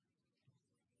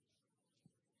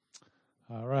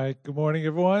All right. Good morning,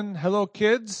 everyone. Hello,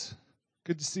 kids.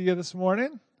 Good to see you this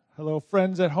morning. Hello,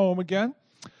 friends at home again.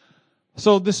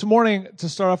 So this morning, to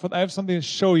start off with, I have something to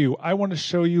show you. I want to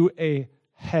show you a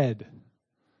head.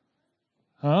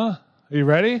 Are you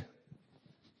ready?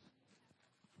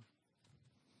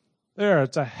 There,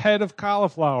 it's a head of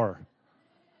cauliflower.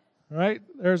 Right?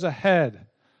 There's a head.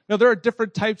 Now, there are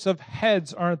different types of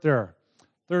heads, aren't there?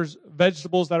 There's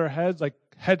vegetables that are heads, like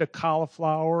head of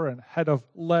cauliflower and head of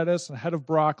lettuce and head of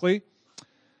broccoli.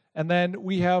 And then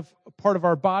we have part of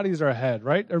our bodies are a head,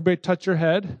 right? Everybody touch your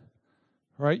head,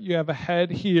 right? You have a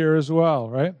head here as well,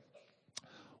 right?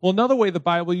 Well, another way the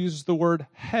Bible uses the word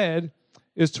head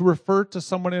is to refer to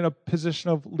someone in a position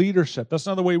of leadership. That's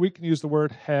another way we can use the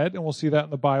word head, and we'll see that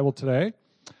in the Bible today.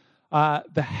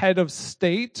 The head of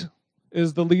state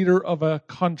is the leader of a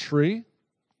country.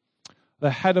 The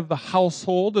head of the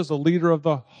household is the leader of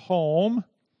the home.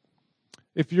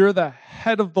 If you're the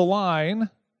head of the line,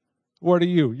 what are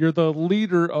you? You're the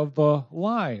leader of the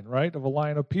line, right? Of a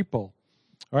line of people,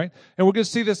 right? And we're going to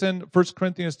see this in 1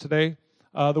 Corinthians today,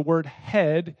 the word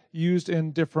head used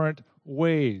in different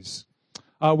ways.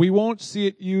 We won't see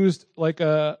it used like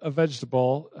a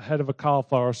vegetable, head of a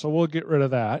cauliflower, so we'll get rid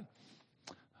of that,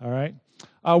 all right?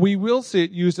 We will see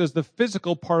it used as the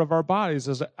physical part of our bodies,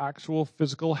 as an actual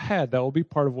physical head. That will be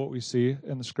part of what we see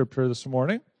in the scripture this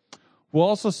morning. We'll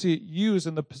also see it used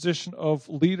in the position of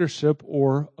leadership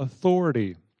or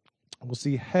authority. We'll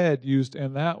see head used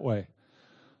in that way.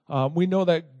 We know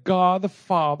that God the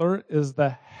Father is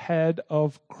the head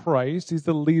of Christ. He's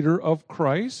the leader of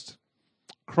Christ.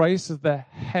 Christ is the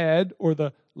head or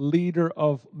the leader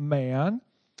of man.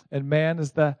 And man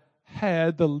is the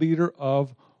head, the leader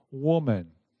of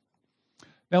woman.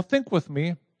 Now think with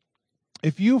me.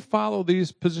 If you follow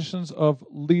these positions of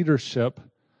leadership,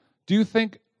 do you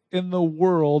think in the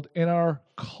world, in our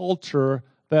culture,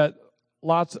 that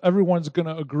everyone's going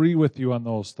to agree with you on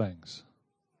those things?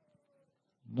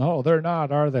 No, they're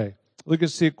not, are they? We can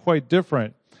see it quite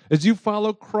different. As you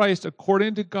follow Christ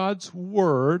according to God's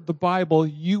word, the Bible,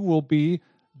 you will be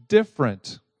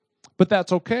different. But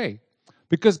that's okay,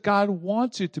 because God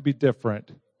wants you to be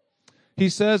different. He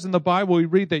says in the Bible, we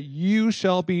read that you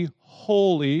shall be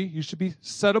holy, you should be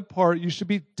set apart, you should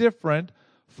be different,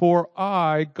 for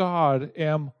I, God,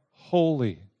 am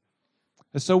holy.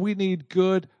 And so we need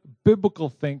good biblical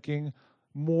thinking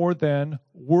more than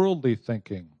worldly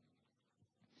thinking.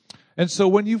 And so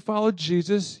when you follow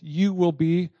Jesus, you will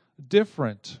be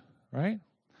different, right?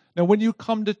 Now, when you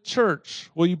come to church,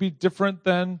 will you be different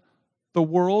than the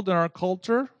world and our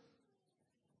culture?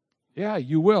 Yeah,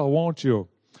 you will, won't you?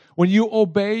 When you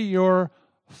obey your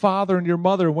father and your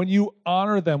mother, when you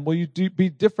honor them, will you be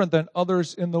different than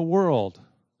others in the world?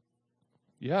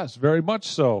 Yes, very much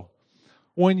so.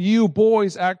 When you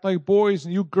boys act like boys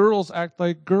and you girls act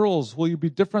like girls, will you be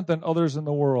different than others in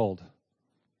the world?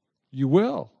 You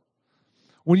will.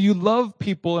 When you love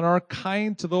people and are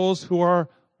kind to those who are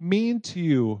mean to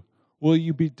you, will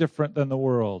you be different than the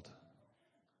world?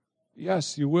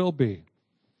 Yes, you will be.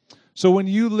 So when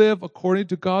you live according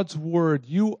to God's word,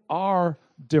 you are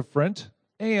different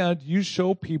and you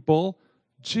show people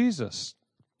Jesus.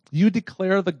 You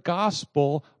declare the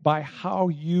gospel by how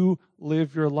you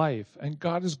live your life, and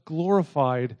God is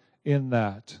glorified in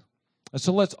that. And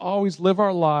so let's always live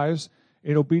our lives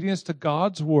in obedience to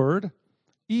God's word,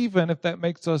 even if that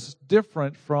makes us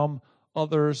different from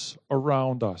others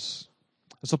around us.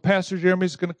 And so Pastor Jeremy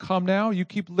is going to come now. You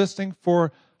keep listening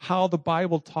for how the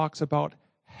Bible talks about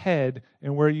head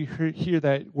and where you hear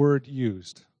that word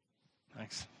used.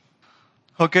 Thanks.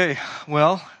 Okay,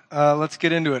 well, let's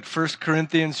get into it. 1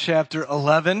 Corinthians chapter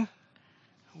 11.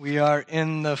 We are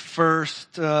in the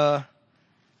first 10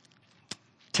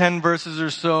 verses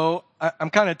or so. I'm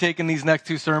kind of taking these next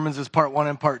two sermons as part one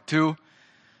and part two.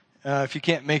 If you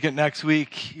can't make it next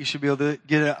week, you should be able to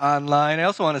get it online. I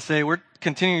also want to say we're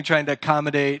continuing trying to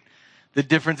accommodate the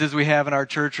differences we have in our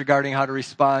church regarding how to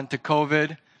respond to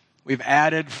COVID. We've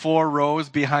added 4 rows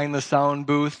behind the sound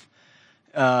booth.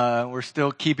 We're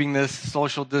still keeping this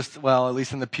social distance, well, at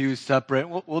least in the pews, separate.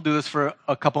 We'll do this for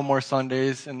a couple more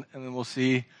Sundays, and then we'll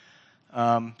see.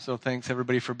 So thanks,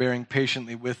 everybody, for bearing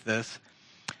patiently with this.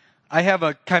 I have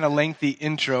a kind of lengthy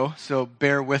intro, so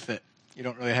bear with it. You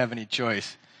don't really have any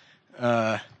choice.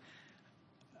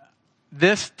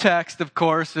 This text, of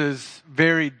course, is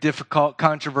very difficult,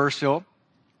 controversial.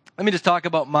 Let me just talk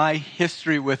about my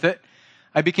history with it.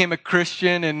 I became a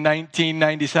Christian in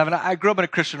 1997. I grew up in a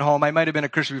Christian home. I might have been a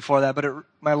Christian before that, but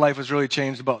my life was really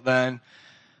changed about then.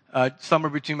 Somewhere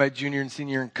between my junior and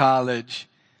senior in college.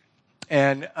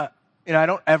 And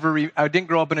I didn't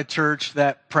grow up in a church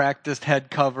that practiced head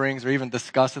coverings or even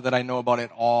discussed it that I know about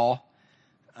at all.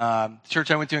 The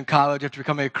church I went to in college after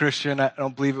becoming a Christian, I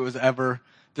don't believe it was ever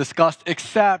discussed,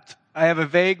 except I have a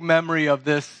vague memory of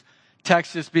this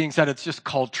text just being said it's just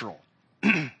cultural.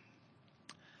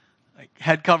 Like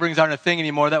head coverings aren't a thing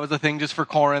anymore. That was a thing just for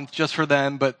Corinth, just for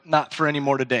them, but not for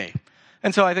anymore today.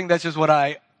 And so I think that's just what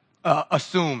I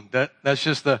assumed. That's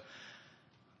just the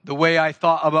way I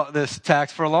thought about this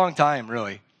text for a long time,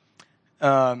 really.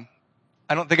 I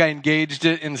don't think I engaged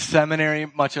it in seminary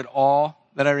much at all,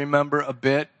 that I remember a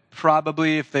bit.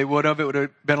 Probably if they would have, it would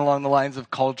have been along the lines of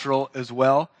cultural as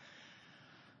well.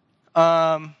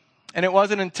 And it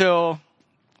wasn't until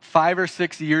 5 or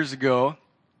 6 years ago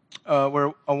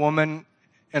where a woman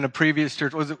in a previous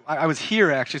church, I was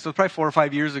here actually, so probably 4 or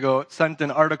 5 years ago, sent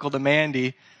an article to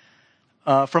Mandy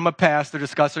from a pastor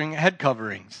discussing head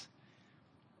coverings.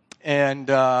 And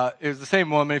it was the same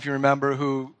woman, if you remember,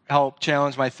 who helped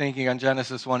challenge my thinking on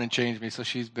Genesis 1 and change me. So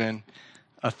she's been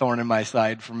a thorn in my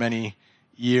side for many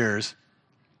years.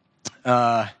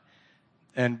 And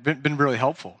been really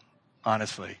helpful,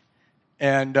 honestly.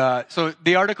 And so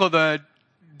the article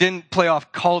didn't play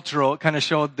off cultural. It kind of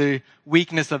showed the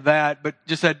weakness of that, but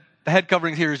just said the head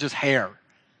covering here is just hair.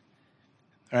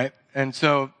 Right? And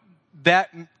so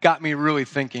that got me really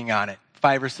thinking on it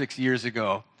 5 or 6 years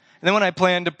ago. And then when I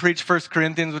planned to preach 1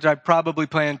 Corinthians, which I probably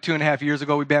planned 2.5 years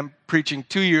ago, we began preaching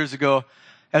 2 years ago.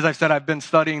 As I've said, I've been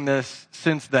studying this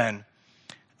since then.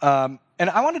 And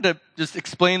I wanted to just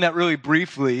explain that really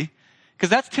briefly, because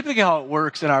that's typically how it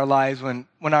works in our lives when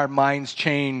our minds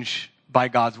change by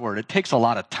God's word. It takes a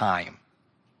lot of time.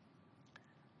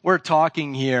 We're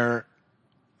talking here,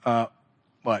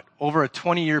 over a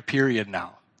 20-year period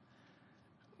now,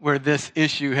 where this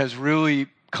issue has really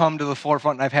come to the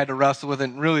forefront, and I've had to wrestle with it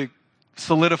and really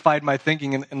solidified my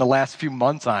thinking in the last few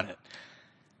months on it.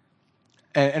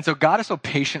 And so God is so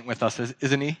patient with us,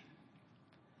 isn't he?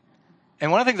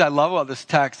 And one of the things I love about this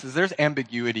text is there's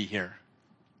ambiguity here.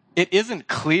 It isn't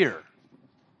clear.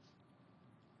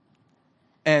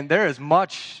 And there is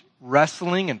much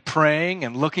wrestling and praying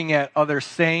and looking at other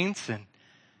saints and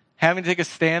having to take a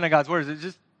stand on God's words. It's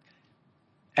just,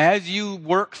 as you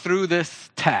work through this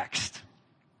text,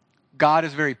 God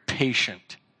is very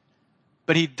patient.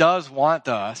 But he does want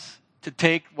us to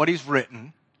take what he's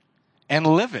written and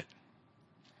live it.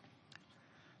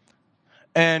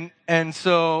 And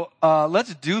so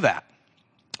let's do that.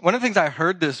 One of the things I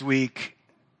heard this week,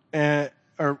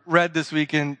 or read this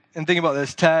week in thinking about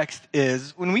this text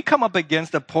is when we come up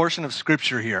against a portion of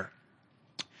Scripture here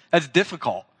that's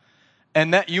difficult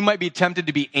and that you might be tempted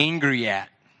to be angry at,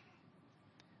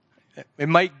 it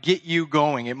might get you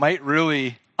going. It might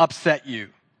really upset you.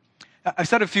 I've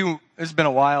said it's been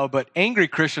a while, but angry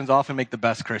Christians often make the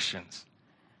best Christians.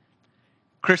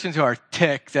 Christians who are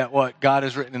ticked at what God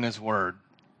has written in his word.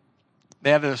 They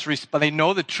have this, they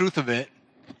know the truth of it,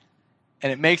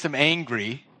 and it makes them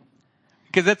angry,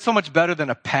 because that's so much better than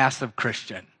a passive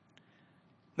Christian.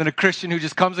 Than a Christian who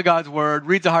just comes to God's word,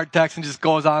 reads a hard text, and just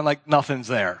goes on like nothing's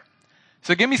there.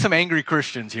 So give me some angry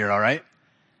Christians here, all right?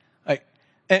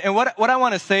 And what I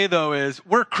want to say, though, is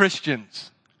we're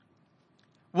Christians.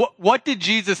 What did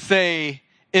Jesus say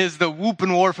is the whoop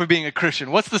and war for being a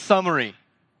Christian? What's the summary?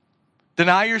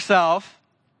 Deny yourself,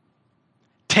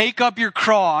 take up your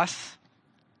cross,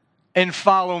 and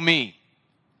follow me.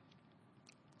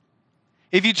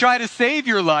 If you try to save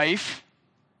your life,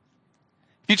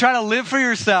 if you try to live for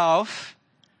yourself,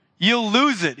 you'll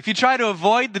lose it. If you try to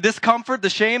avoid the discomfort, the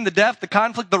shame, the death, the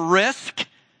conflict, the risk,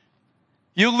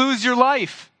 you'll lose your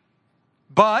life.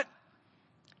 But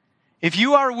if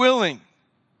you are willing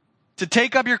to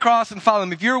take up your cross and follow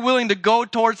him, if you're willing to go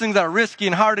towards things that are risky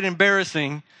and hard and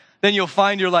embarrassing, then you'll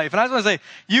find your life. And I just want to say,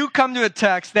 you come to a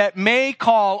text that may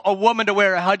call a woman to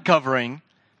wear a head covering,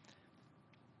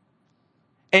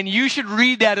 and you should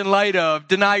read that in light of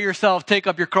deny yourself, take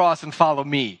up your cross, and follow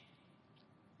me.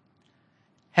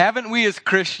 Haven't we as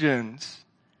Christians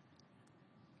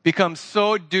become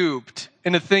so duped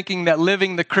into thinking that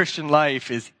living the Christian life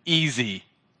is easy?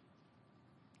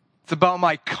 It's about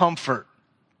my comfort.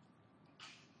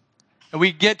 And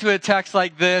we get to a text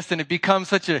like this, and it becomes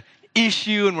such an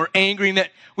issue, and we're angry, and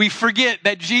that we forget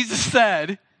that Jesus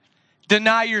said,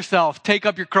 deny yourself, take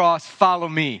up your cross, follow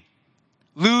me.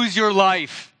 Lose your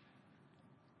life.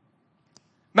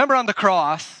 Remember on the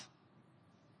cross,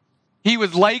 he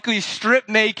was likely stripped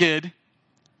naked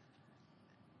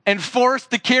and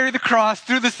forced to carry the cross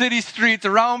through the city streets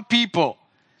around people.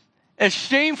 It's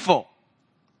shameful.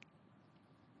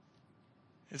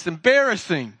 It's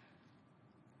embarrassing.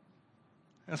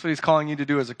 That's what he's calling you to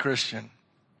do as a Christian.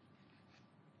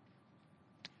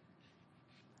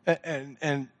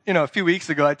 And a few weeks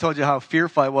ago, I told you how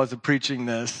fearful I was of preaching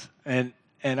this, and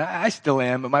I still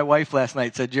am. But my wife last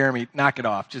night said, Jeremy, knock it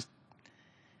off. Just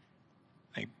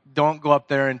don't go up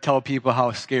there and tell people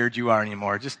how scared you are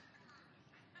anymore.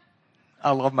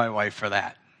 I love my wife for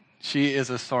that. She is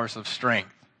a source of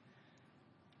strength.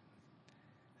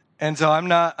 And so I'm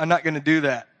not going to do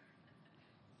that.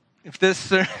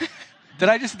 Did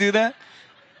I just do that?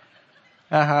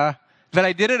 But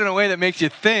I did it in a way that makes you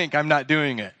think I'm not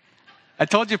doing it. I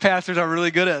told you pastors are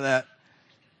really good at that.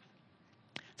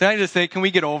 Did I just say, can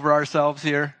we get over ourselves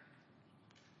here?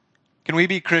 Can we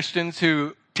be Christians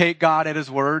who take God at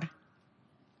his word?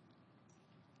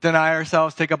 Deny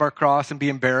ourselves, take up our cross, and be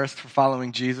embarrassed for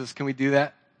following Jesus? Can we do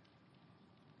that?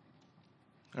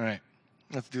 All right,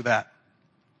 let's do that.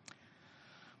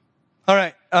 All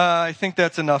right, I think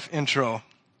that's enough intro.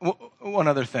 One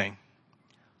other thing.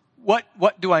 What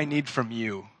do I need from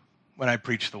you when I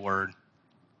preach the word?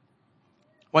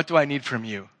 What do I need from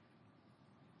you?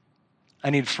 I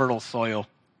need fertile soil.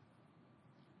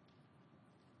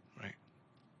 Right.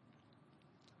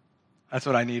 That's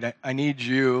what I need. I need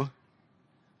you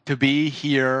to be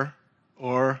here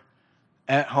or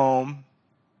at home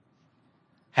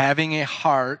having a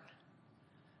heart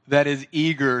that is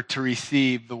eager to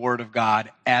receive the word of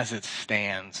God as it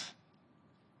stands.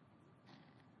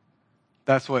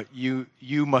 That's what you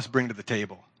must bring to the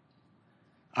table.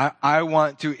 I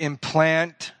want to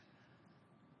implant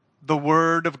the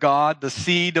word of God, the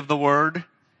seed of the word,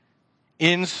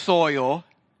 in soil,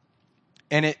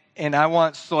 and I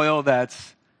want soil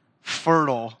that's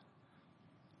fertile,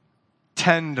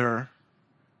 tender,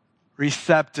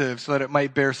 receptive, so that it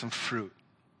might bear some fruit.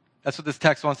 That's what this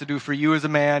text wants to do for you as a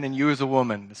man and you as a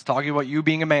woman. It's talking about you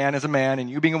being a man as a man and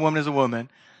you being a woman as a woman.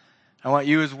 I want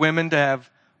you as women to have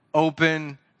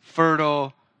open,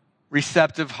 fertile,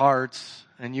 receptive hearts,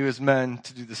 and you as men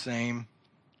to do the same.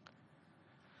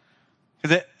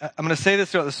 I'm going to say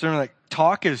this throughout the sermon, like,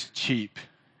 talk is cheap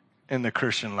in the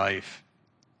Christian life.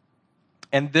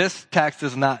 And this text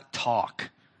is not talk.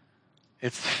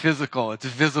 It's physical, it's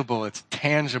visible, it's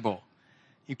tangible.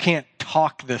 You can't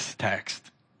talk this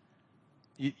text.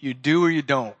 You do or you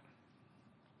don't.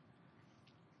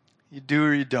 You do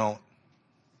or you don't.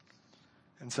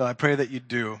 And so I pray that you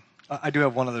do. I do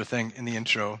have one other thing in the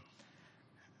intro.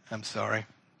 I'm sorry.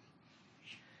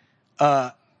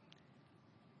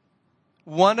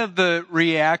 One of the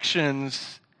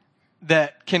reactions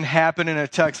that can happen in a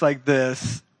text like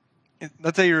this,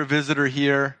 let's say you're a visitor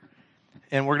here,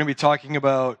 and we're going to be talking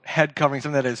about head covering,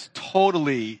 something that is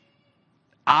totally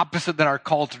opposite than our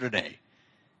culture today.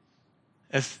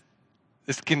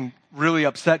 This can really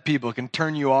upset people. It can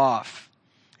turn you off.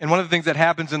 And one of the things that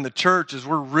happens in the church is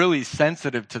we're really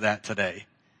sensitive to that today.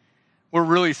 We're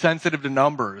really sensitive to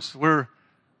numbers. We're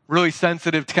really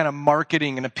sensitive to kind of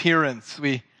marketing and appearance.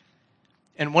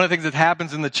 And one of the things that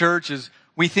happens in the church is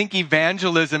we think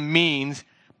evangelism means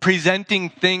presenting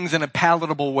things in a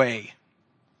palatable way.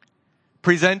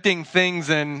 Presenting things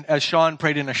in, as Sean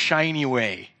prayed, in a shiny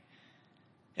way.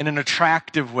 In an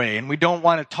attractive way. And we don't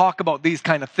want to talk about these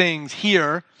kind of things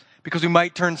here because we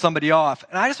might turn somebody off.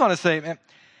 And I just want to say, man,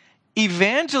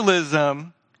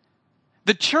 evangelism,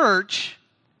 the church,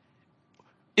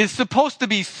 is supposed to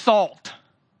be salt.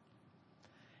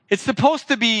 It's supposed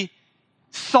to be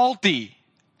salty.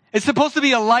 It's supposed to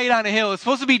be a light on a hill. It's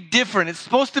supposed to be different. It's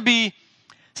supposed to be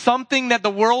something that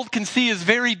the world can see is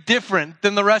very different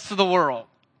than the rest of the world.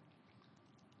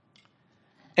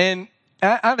 And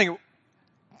I think,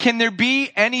 can there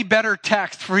be any better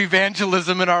text for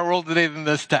evangelism in our world today than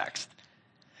this text?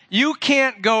 You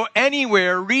can't go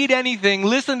anywhere, read anything,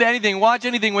 listen to anything, watch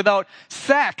anything without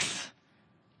sex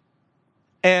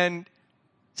and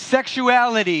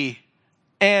sexuality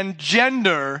and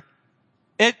gender.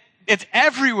 It's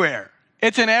everywhere.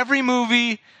 It's in every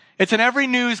movie. It's in every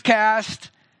newscast.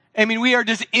 I mean, we are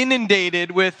just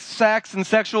inundated with sex and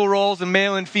sexual roles and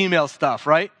male and female stuff,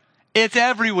 right? It's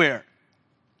everywhere.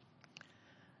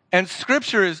 And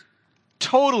Scripture is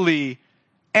totally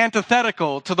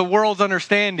antithetical to the world's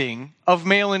understanding of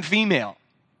male and female.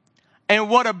 And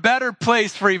what a better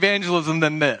place for evangelism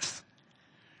than this.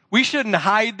 We shouldn't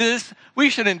hide this. We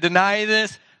shouldn't deny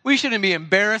this. We shouldn't be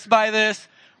embarrassed by this.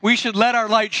 We should let our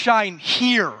light shine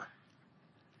here.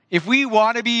 If we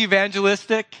want to be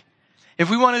evangelistic, if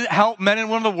we want to help men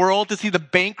and women of the world to see the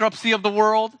bankruptcy of the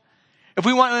world, if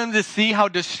we want them to see how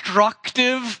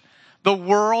destructive the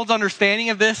world's understanding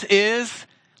of this is,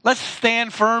 let's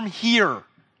stand firm here.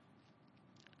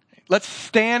 Let's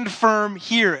stand firm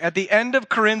here. At the end of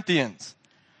Corinthians,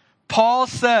 Paul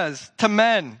says to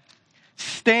men,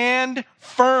 stand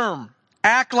firm,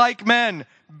 act like men,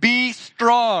 be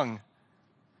strong.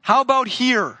 How about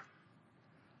here?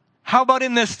 How about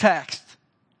in this text?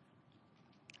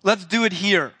 Let's do it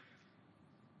here.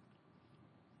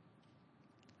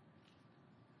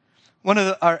 One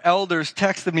of our elders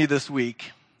texted me this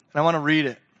week, and I want to read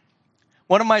it.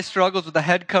 One of my struggles with the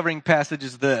head covering passage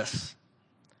is this.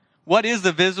 What is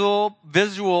the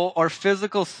visual or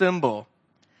physical symbol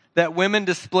that women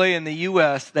display in the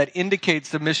U.S. that indicates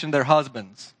submission to their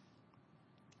husbands?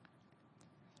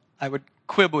 I would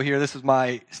quibble here. This is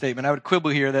my statement. I would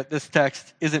quibble here that this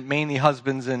text isn't mainly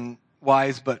husbands and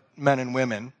wives, but men and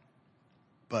women.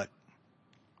 But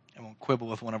I won't quibble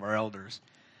with one of our elders.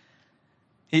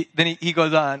 Then he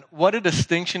goes on, what a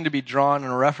distinction to be drawn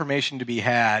and a reformation to be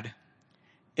had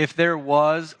if there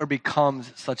was or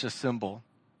becomes such a symbol.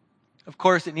 Of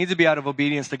course, it needs to be out of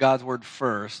obedience to God's word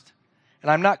first. And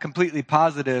I'm not completely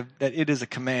positive that it is a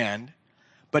command,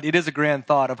 but it is a grand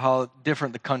thought of how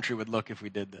different the country would look if we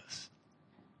did this.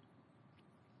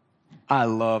 I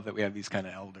love that we have these kind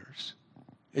of elders.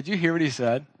 Did you hear what he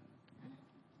said?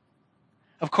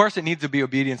 Of course, it needs to be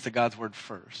obedience to God's word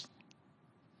first.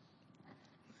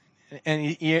 And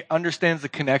he understands the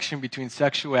connection between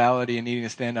sexuality and needing to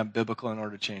stand on biblical in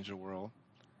order to change the world.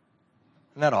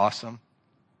 Isn't that awesome?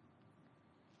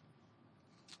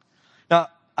 Now,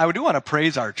 I do want to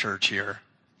praise our church here.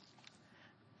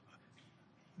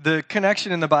 The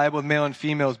connection in the Bible with male and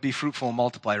female is be fruitful and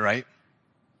multiply, right?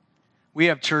 We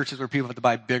have churches where people have to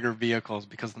buy bigger vehicles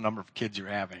because of the number of kids you're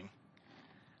having.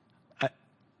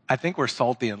 I think we're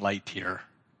salty and light here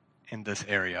in this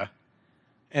area.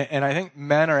 And I think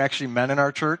men are actually men in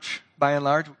our church, by and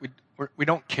large. We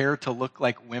don't care to look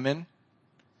like women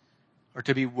or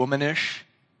to be womanish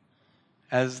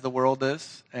as the world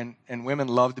is. And women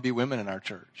love to be women in our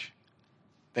church.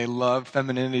 They love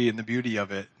femininity and the beauty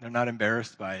of it. They're not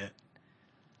embarrassed by it.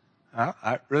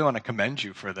 I really want to commend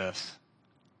you for this.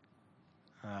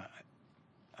 I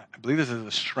believe this is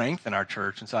a strength in our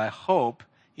church. And so I hope,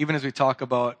 even as we talk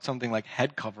about something like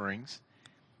head coverings,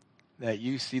 that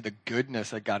you see the goodness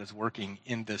that God is working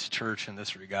in this church in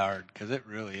this regard, because it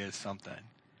really is something.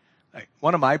 Like,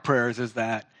 one of my prayers is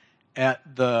that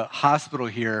at the hospital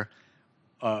here,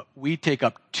 we take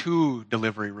up 2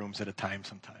 delivery rooms at a time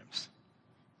sometimes.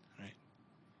 Right?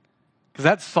 Because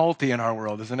that's salty in our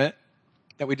world, isn't it?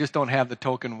 That we just don't have the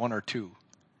token 1 or 2.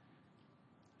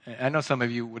 I know some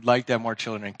of you would like to have more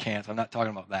children and can't, so I'm not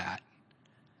talking about that.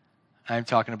 I'm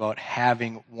talking about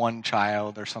having 1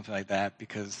 child or something like that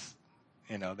because,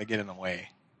 they get in the way.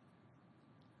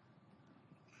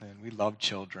 And we love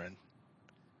children.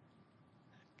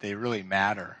 They really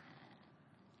matter.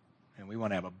 And we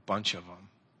want to have a bunch of them.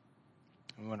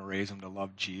 We want to raise them to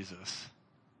love Jesus,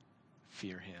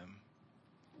 fear him.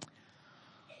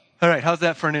 All right, how's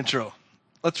that for an intro?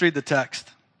 Let's read the text.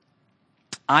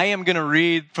 I am going to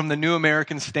read from the New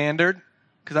American Standard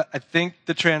because I think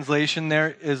the translation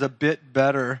there is a bit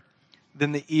better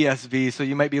than the ESV. So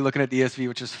you might be looking at the ESV,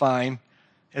 which is fine.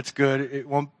 It's good. It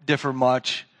won't differ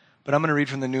much. But I'm going to read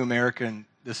from the New American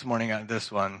this morning on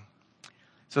this one.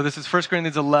 So this is 1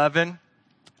 Corinthians 11,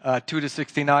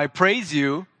 2-16. Now I praise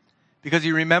you because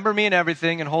you remember me in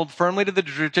everything and hold firmly to the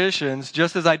traditions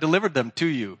just as I delivered them to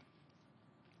you.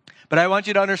 But I want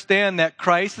you to understand that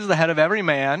Christ is the head of every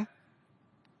man,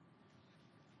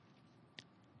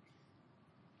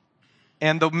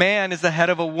 and the man is the head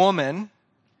of a woman,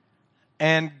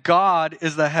 and God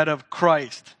is the head of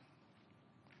Christ.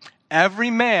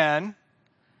 Every man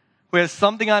who has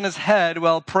something on his head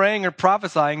while praying or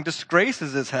prophesying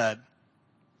disgraces his head.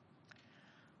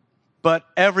 But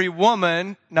every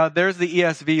woman, now there's the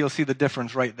ESV, you'll see the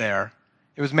difference right there.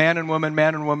 It was man and woman,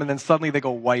 then suddenly they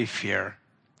go wife here.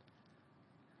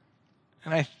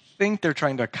 And I think they're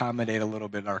trying to accommodate a little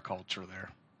bit in our culture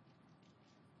there.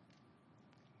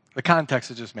 The context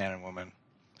is just man and woman.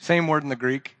 Same word in the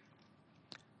Greek.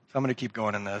 So I'm going to keep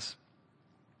going in this.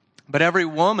 But every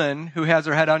woman who has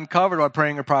her head uncovered while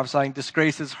praying or prophesying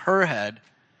disgraces her head,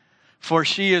 for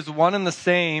she is one and the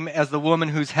same as the woman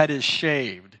whose head is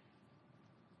shaved.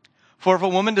 For if a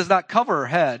woman does not cover her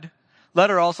head, let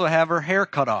her also have her hair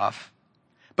cut off.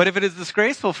 But if it is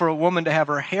disgraceful for a woman to have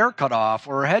her hair cut off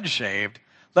or her head shaved,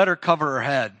 let her cover her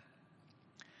head.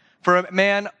 For a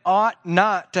man ought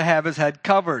not to have his head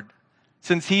covered,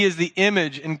 since he is the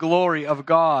image and glory of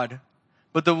God,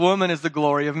 but the woman is the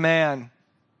glory of man.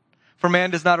 For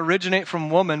man does not originate from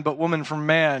woman, but woman from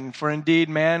man. For indeed,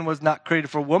 man was not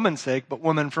created for woman's sake, but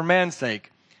woman for man's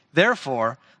sake.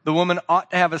 Therefore, the woman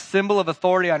ought to have a symbol of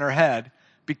authority on her head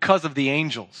because of the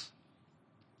angels.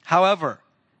 However,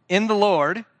 in the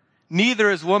Lord, neither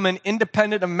is woman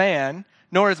independent of man,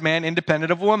 nor is man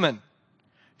independent of woman.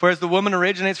 For as the woman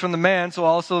originates from the man, so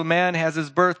also the man has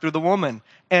his birth through the woman.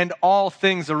 And all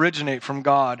things originate from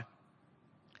God.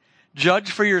 Judge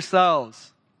for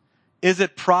yourselves. Is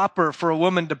it proper for a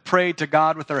woman to pray to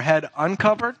God with her head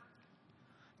uncovered?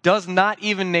 Does not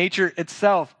even nature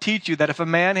itself teach you that if a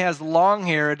man has long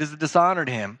hair, it is a dishonor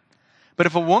to him? But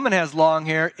if a woman has long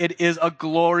hair, it is a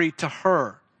glory to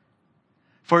her.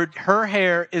 For her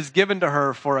hair is given to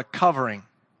her for a covering.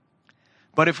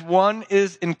 But if one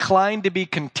is inclined to be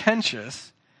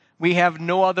contentious, we have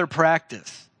no other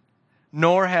practice,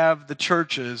 nor have the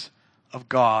churches of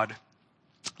God.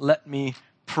 Let me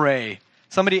pray.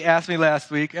 Somebody asked me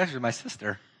last week, actually my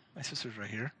sister. My sister's right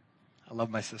here. I love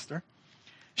my sister.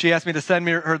 She asked me to send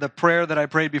her the prayer that I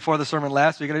prayed before the sermon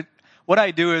last week. And what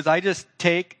I do is I just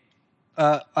take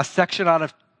a section out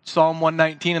of Psalm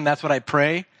 119, and that's what I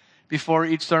pray before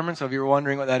each sermon. So if you're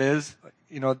wondering what that is,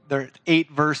 you know, they're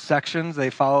 8-verse sections. They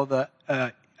follow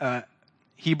the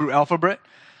Hebrew alphabet.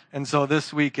 And so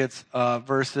this week it's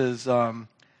verses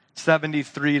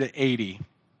 73 to 80.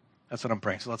 That's what I'm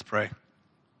praying. So let's pray.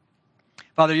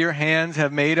 Father, your hands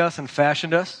have made us and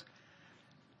fashioned us.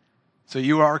 So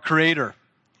you are our creator.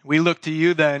 We look to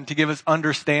you then to give us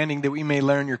understanding that we may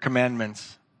learn your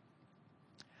commandments.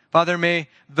 Father, may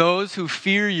those who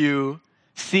fear you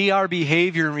see our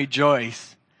behavior and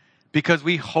rejoice because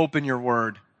we hope in your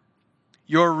word.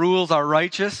 Your rules are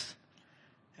righteous.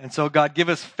 And so, God, give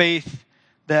us faith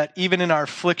that even in our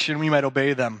affliction, we might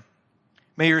obey them.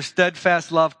 May your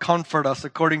steadfast love comfort us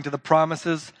according to the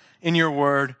promises in your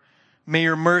word. May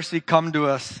your mercy come to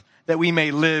us that we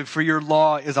may live, for your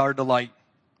law is our delight.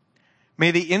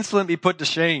 May the insolent be put to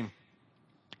shame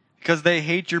because they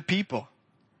hate your people.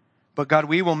 But God,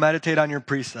 we will meditate on your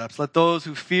precepts. Let those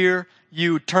who fear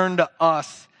you turn to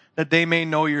us that they may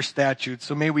know your statutes.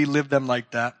 So may we live them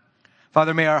like that.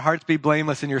 Father, may our hearts be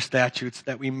blameless in your statutes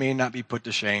that we may not be put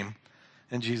to shame.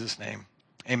 In Jesus' name,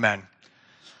 amen.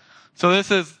 So this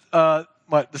is, the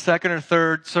second or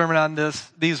third sermon on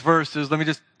these verses. Let me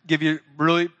just give you a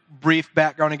really brief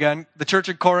background again. The church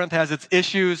at Corinth has its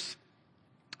issues.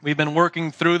 We've been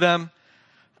working through them.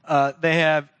 They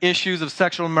have issues of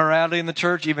sexual immorality in the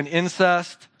church, even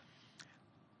incest.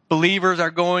 Believers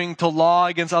are going to law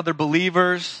against other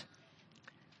believers.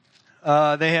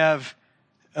 They have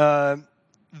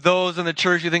those in the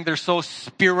church who think they're so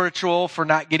spiritual for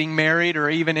not getting married or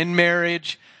even in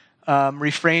marriage,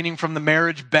 refraining from the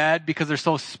marriage bed because they're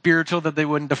so spiritual that they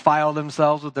wouldn't defile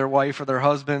themselves with their wife or their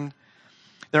husband.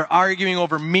 They're arguing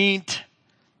over meat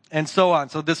and so on.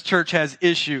 So this church has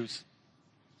issues.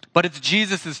 But it's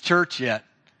Jesus' church yet.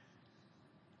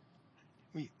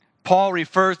 Paul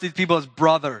refers to these people as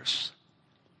brothers.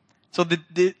 So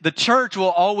the church will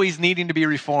always needing to be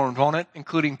reformed, won't it?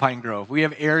 Including Pine Grove. We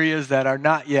have areas that are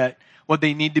not yet what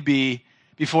they need to be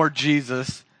before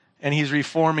Jesus, and he's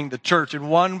reforming the church. And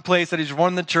one place that he's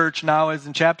reforming the church now is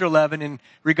in chapter 11 in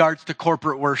regards to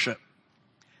corporate worship.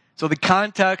 So the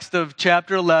context of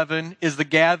chapter 11 is the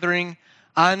gathering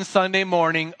on Sunday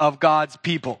morning of God's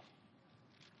people.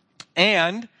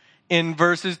 And in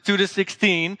verses 2 to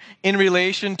 16, in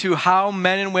relation to how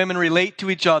men and women relate to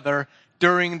each other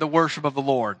during the worship of the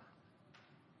Lord.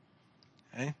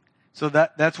 Okay? So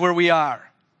that's where we are.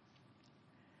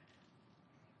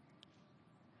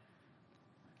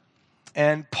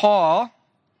 And Paul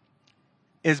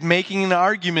is making an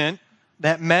argument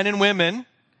that men and women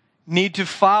need to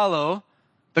follow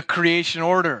the creation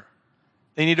order.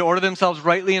 They need to order themselves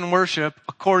rightly in worship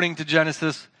according to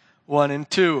Genesis 1 and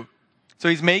 2. So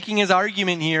he's making his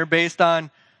argument here based on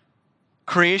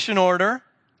creation order,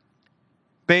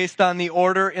 based on the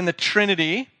order in the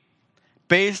Trinity,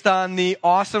 based on the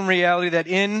awesome reality that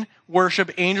in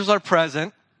worship angels are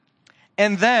present.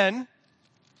 And then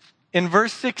in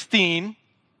verse 16,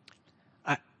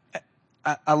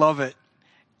 I love it.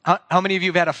 How many of you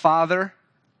have had a father?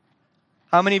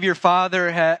 How many of your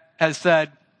father has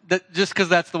said, that just because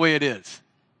that's the way it is?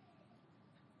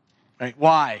 Right?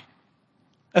 Why?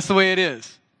 That's the way it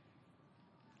is.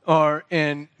 Or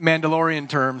in Mandalorian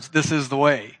terms, this is the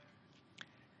way.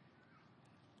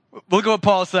 Look at what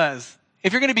Paul says.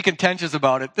 If you're going to be contentious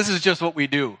about it, this is just what we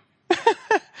do.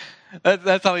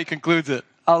 That's how he concludes it.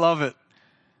 I love it.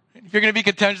 If you're going to be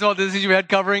contentious about this is your head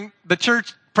covering, the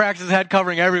church practices head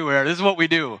covering everywhere. This is what we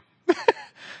do.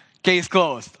 Case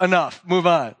closed. Enough. Move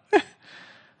on.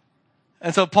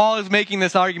 And so Paul is making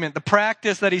this argument. The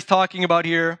practice that he's talking about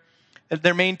here,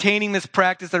 they're maintaining this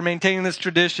practice, they're maintaining this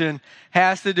tradition,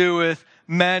 has to do with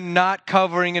men not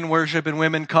covering in worship and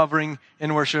women covering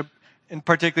in worship. In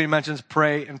particular, he mentions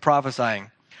pray and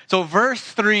prophesying. So verse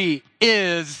 3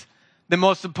 is the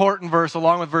most important verse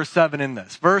along with verse 7 in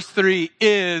this. Verse 3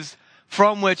 is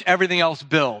from which everything else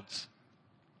builds.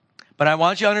 But I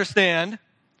want you to understand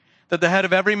that the head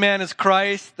of every man is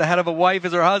Christ, the head of a wife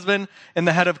is her husband, and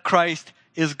the head of Christ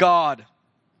is God.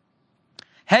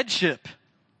 Headship.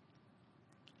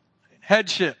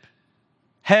 Headship.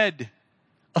 Head.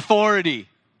 Authority.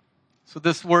 That's what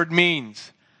this word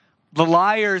means. The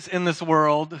liars in this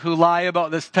world who lie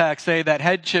about this text say that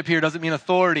headship here doesn't mean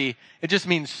authority. It just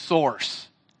means source.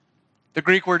 The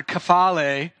Greek word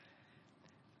kephale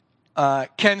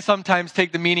can sometimes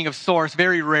take the meaning of source,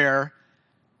 very rare,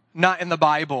 not in the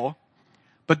Bible.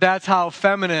 But that's how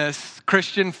feminists,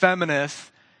 Christian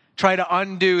feminists, try to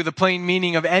undo the plain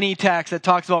meaning of any text that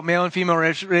talks about male and female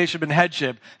relationship and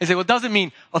headship. They say, well, it doesn't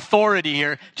mean authority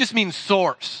here, it just means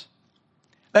source.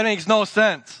 That makes no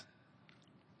sense.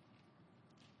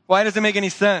 Why does it make any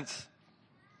sense?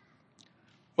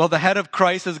 Well, the head of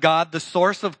Christ is God. The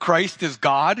source of Christ is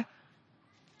God.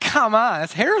 Come on,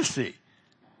 that's heresy.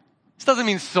 This doesn't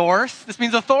mean source. This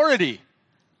means authority.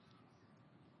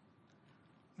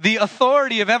 The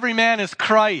authority of every man is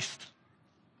Christ.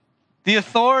 The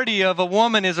authority of a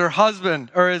woman is her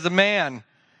husband or is a man.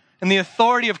 And the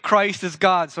authority of Christ is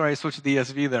God. Sorry, I switched to the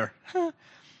ESV there.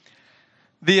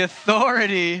 The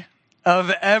authority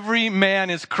of every man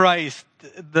is Christ.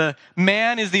 The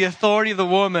man is the authority of the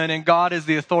woman and God is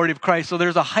the authority of Christ. So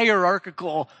there's a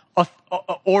hierarchical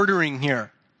ordering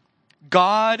here.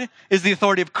 God is the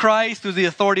authority of Christ, who is the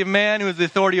authority of man, who is the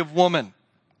authority of woman.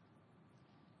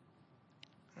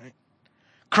 Right?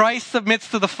 Christ submits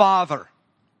to the Father.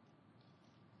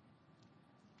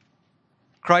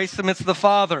 Christ submits to the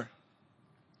Father.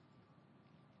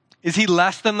 Is he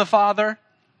less than the Father?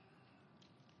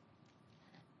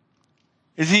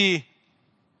 Is he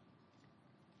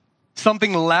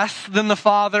something less than the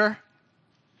Father?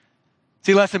 Is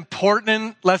he less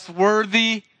important, less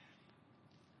worthy?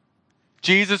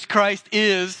 Jesus Christ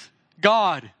is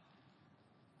God.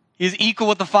 He is equal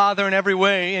with the Father in every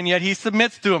way, and yet he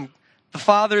submits to him. The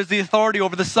Father is the authority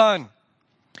over the Son.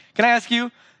 Can I ask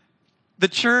you, the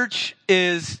church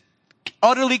is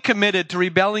utterly committed to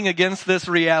rebelling against this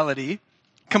reality,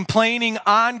 complaining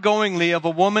ongoingly of a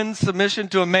woman's submission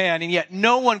to a man, and yet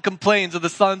no one complains of the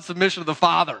Son's submission to the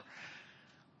Father.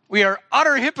 We are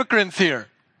utter hypocrites here.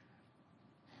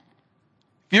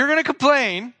 If you're going to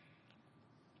complain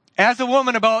as a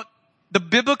woman about the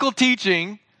biblical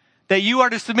teaching that you are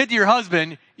to submit to your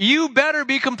husband, you better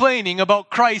be complaining about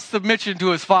Christ's submission to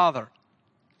his Father,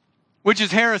 which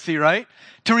is heresy, right?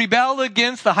 To rebel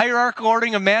against the hierarchical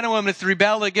ordering of man and woman is to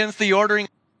rebel against the ordering.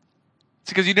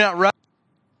 It's because you do not.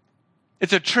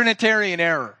 It's a Trinitarian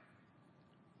error.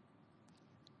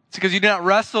 It's because you do not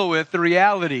wrestle with the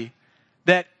reality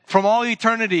that from all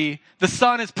eternity, the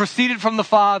Son has proceeded from the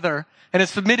Father and is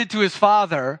submitted to his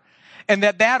Father, and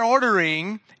that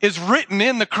ordering is written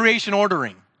in the creation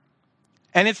ordering.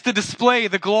 And it's to display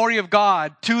the glory of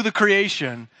God to the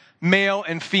creation, male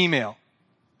and female.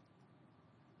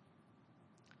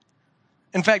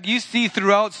 In fact, you see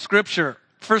throughout Scripture,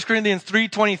 1 Corinthians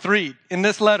 3:23, in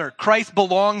this letter, Christ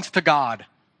belongs to God.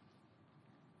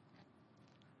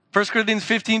 1 Corinthians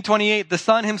 15:28, the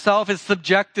Son himself is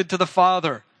subjected to the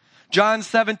Father. John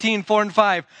 17:4 and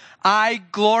 5, I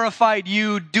glorified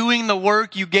you doing the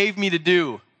work you gave me to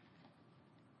do.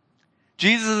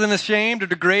 Jesus isn't ashamed or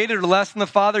degraded or less than the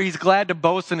Father. He's glad to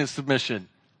boast in his submission.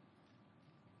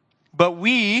 But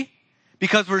we,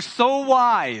 because we're so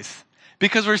wise,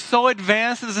 because we're so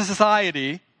advanced as a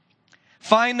society,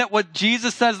 find that what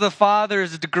Jesus says to the Father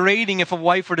is degrading if a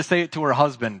wife were to say it to her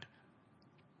husband.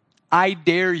 I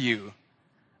dare you,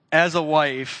 as a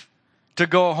wife, to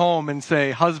go home and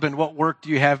say, husband, what work do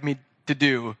you have me to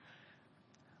do?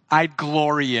 I'd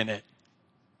glory in it.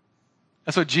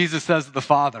 That's what Jesus says to the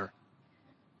Father.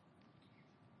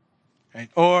 Right?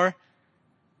 Or,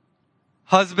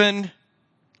 husband,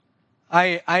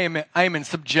 I am in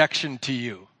subjection to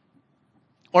you.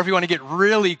 Or if you want to get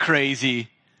really crazy,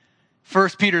 1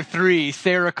 Peter 3,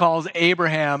 Sarah calls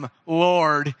Abraham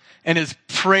Lord and is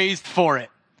praised for it.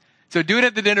 So do it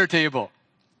at the dinner table.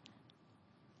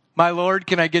 My Lord,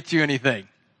 can I get you anything?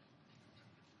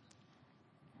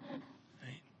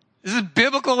 This is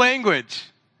biblical language.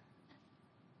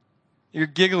 You're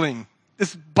giggling. This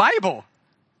is Bible.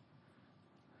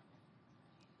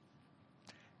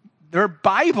 They're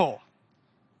Bible.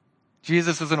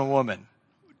 Jesus isn't a woman.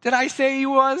 Did I say he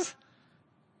was?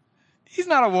 He's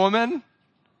not a woman.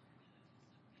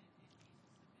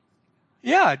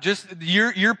 Yeah, just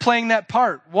you're playing that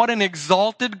part. What an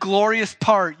exalted, glorious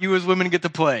part you as women get to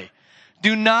play.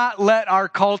 Do not let our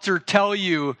culture tell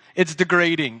you it's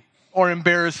degrading or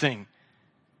embarrassing.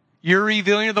 You're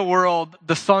revealing to the world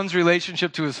the Son's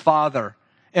relationship to his Father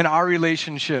in our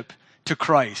relationship to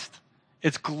Christ.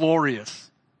 It's glorious.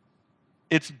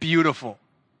 It's beautiful.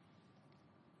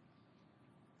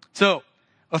 So,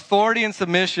 authority and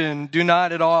submission do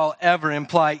not at all ever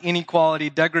imply inequality,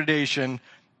 degradation,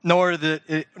 nor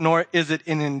is it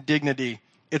an indignity.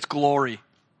 It's glory.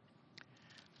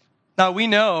 Now we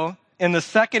know in the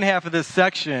second half of this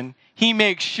section, he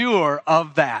makes sure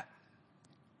of that.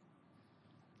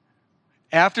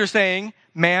 After saying,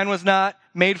 man was not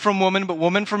made from woman, but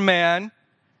woman from man.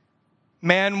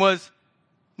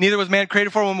 Neither was man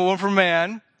created for woman, but woman from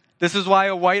man. This is why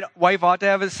a wife ought to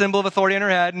have a symbol of authority on her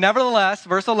head. Nevertheless,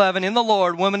 verse 11, in the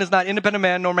Lord, woman is not independent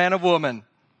man, nor man of woman.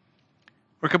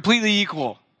 We're completely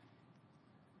equal.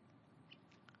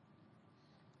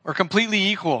 We're completely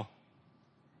equal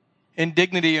in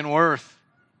dignity and worth.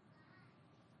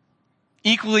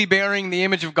 Equally bearing the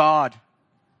image of God.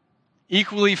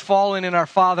 Equally fallen in our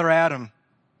father Adam.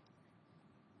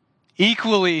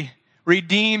 Equally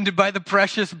redeemed by the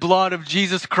precious blood of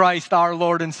Jesus Christ, our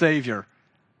Lord and Savior.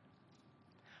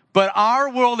 But our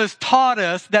world has taught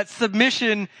us that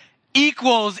submission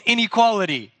equals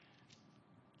inequality.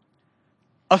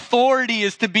 Authority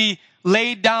is to be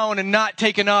laid down and not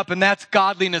taken up, and that's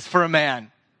godliness for a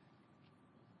man.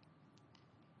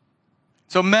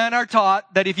 So men are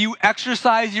taught that if you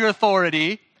exercise your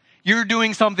authority, you're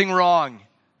doing something wrong.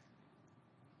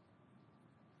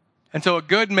 And so a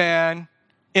good man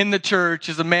in the church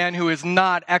is a man who is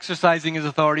not exercising his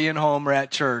authority in home or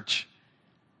at church.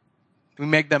 We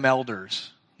make them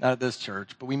elders. Not at this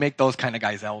church, but we make those kind of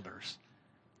guys elders.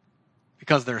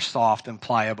 Because they're soft and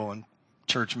pliable and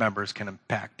church members can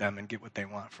impact them and get what they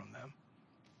want from them.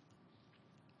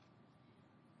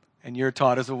 And you're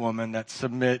taught as a woman that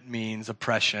submit means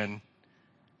oppression.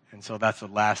 And so that's the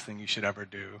last thing you should ever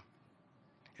do.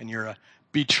 And you're a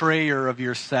betrayer of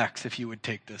your sex if you would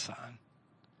take this on.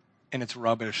 And it's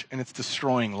rubbish, and it's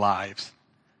destroying lives.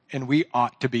 And we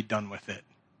ought to be done with it.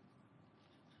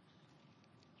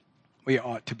 We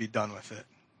ought to be done with it.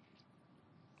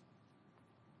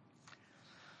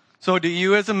 So do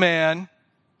you as a man,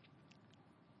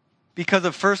 because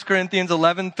of 1 Corinthians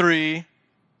 11:3,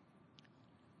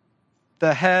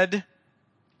 the head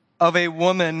of a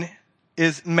woman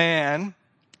is man,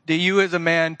 do you as a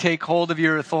man take hold of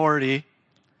your authority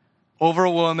over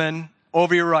a woman,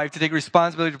 over your wife, to take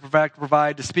responsibility to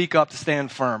provide, to speak up, to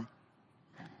stand firm?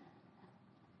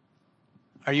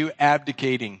 Are you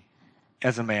abdicating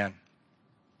as a man?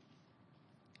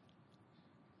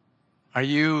 Are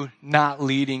you not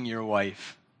leading your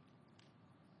wife?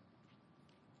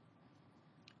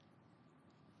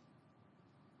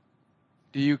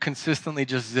 Do you consistently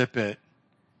just zip it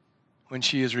when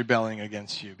she is rebelling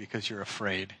against you because you're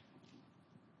afraid?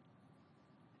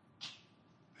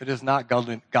 It is not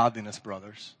godliness,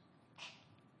 brothers.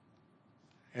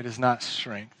 It is not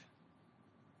strength.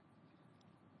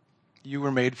 You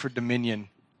were made for dominion.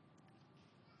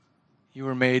 You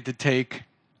were made to take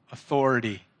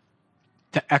authority,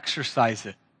 to exercise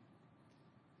it.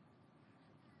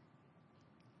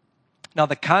 Now,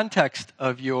 the context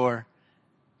of your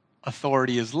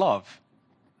authority is love.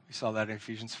 We saw that in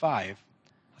Ephesians 5.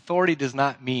 Authority does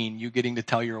not mean you getting to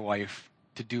tell your wife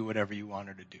to do whatever you want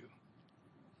her to do.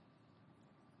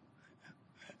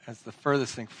 That's the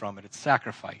furthest thing from it. It's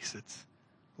sacrifice. It's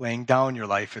laying down your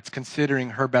life. It's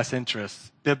considering her best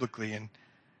interests biblically and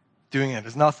doing it. It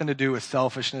has nothing to do with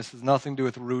selfishness. It has nothing to do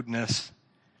with rudeness.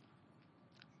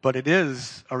 But it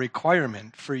is a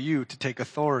requirement for you to take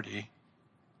authority.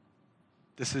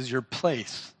 This is your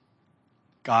place.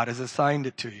 God has assigned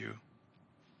it to you.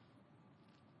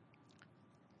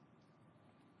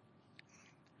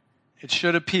 It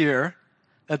should appear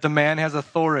that the man has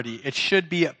authority. It should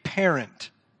be apparent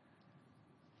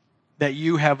that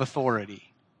you have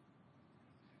authority.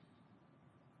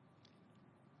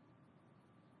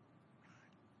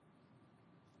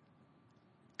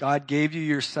 God gave you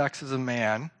your sex as a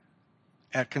man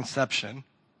at conception,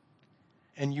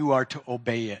 and you are to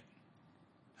obey it.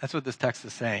 That's what this text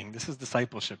is saying. This is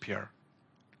discipleship here.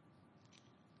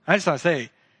 I just want to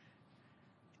say,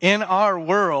 in our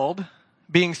world,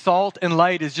 being salt and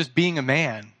light is just being a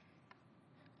man.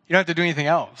 You don't have to do anything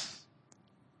else.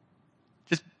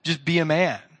 Just be a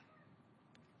man.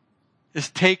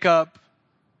 Just take up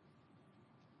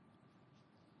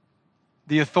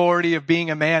the authority of being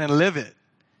a man and live it.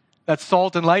 That's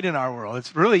salt and light in our world.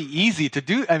 It's really easy to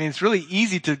do. It's really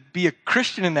easy to be a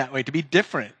Christian in that way, to be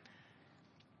different.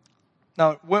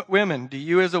 Now, women, do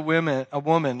you as a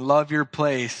woman love your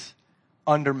place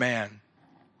under man?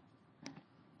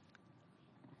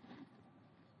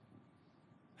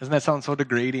 Doesn't that sound so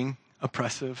degrading,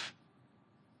 oppressive?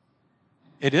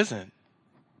 It isn't.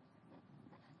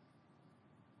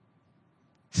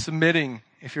 submitting,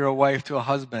 if you're a wife, to a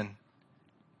husband?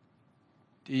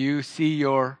 Do you see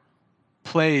your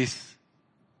place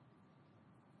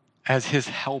as his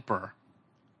helper,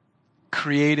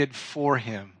 created for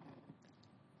him,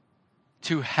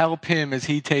 to help him as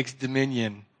he takes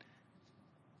dominion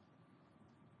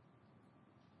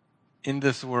in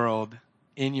this world,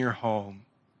 in your home,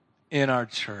 in our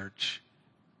church,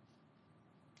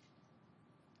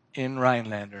 in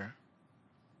Rhinelander?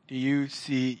 Do you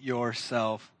see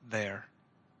yourself there?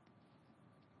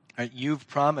 Right, you've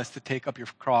promised to take up your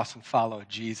cross and follow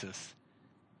Jesus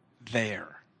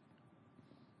there.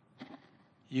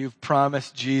 You've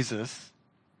promised Jesus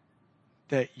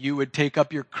that you would take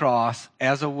up your cross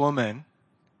as a woman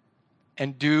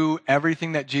and do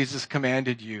everything that Jesus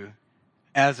commanded you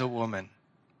as a woman.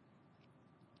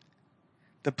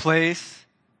 The place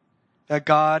that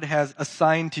God has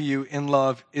assigned to you in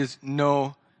love is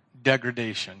no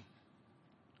degradation.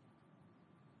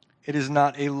 It is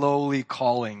not a lowly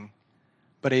calling,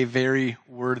 but a very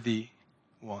worthy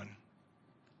one.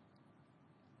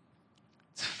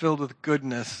 It's filled with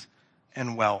goodness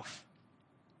and wealth.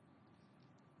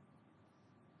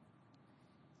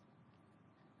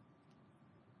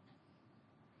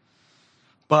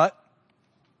 But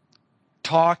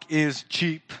talk is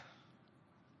cheap.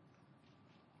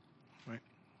 Right?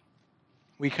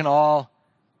 We can all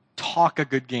talk a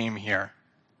good game here.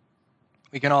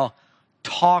 We can all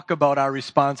talk about our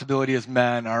responsibility as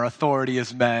men, our authority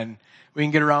as men. We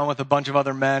can get around with a bunch of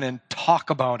other men and talk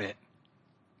about it.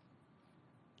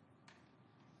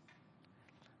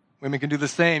 Women can do the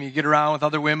same. You get around with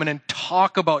other women and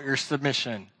talk about your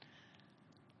submission.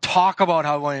 Talk about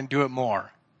how you want to do it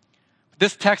more.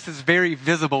 This text is very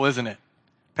visible, isn't it?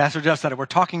 Pastor Jeff said it. We're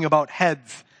talking about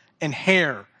heads and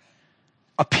hair,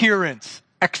 appearance,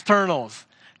 externals.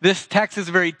 This text is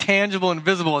very tangible and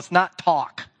visible. It's not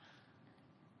talk.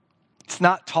 It's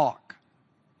not talk.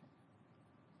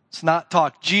 It's not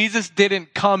talk. Jesus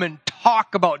didn't come and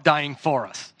talk about dying for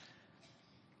us.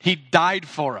 He died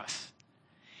for us.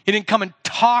 He didn't come and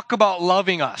talk about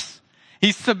loving us.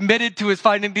 He submitted to his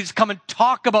Father. He didn't just come and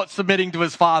talk about submitting to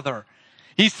his Father.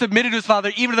 He submitted to his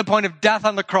Father even to the point of death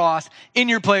on the cross in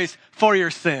your place for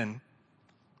your sin.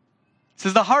 This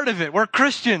is the heart of it. We're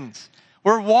Christians.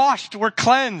 We're washed. We're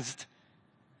cleansed.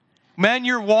 Men,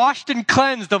 you're washed and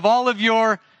cleansed of all of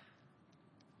your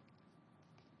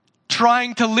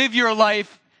trying to live your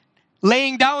life,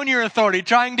 laying down your authority,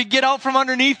 trying to get out from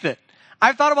underneath it.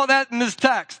 I've thought about that in this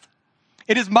text.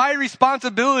 It is my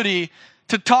responsibility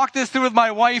to talk this through with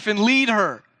my wife and lead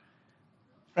her.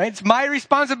 Right? It's my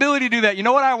responsibility to do that. You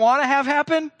know what I want to have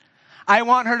happen? I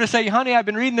want her to say, honey, I've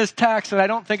been reading this text and I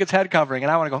don't think it's head covering.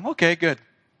 And I want to go, okay, good.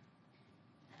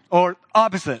 Or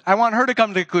opposite. I want her to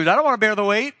come to the conclusion. I don't want to bear the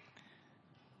weight.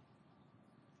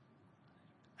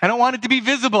 I don't want it to be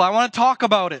visible. I want to talk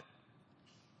about it.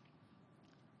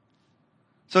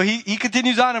 So he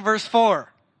continues on in verse 4.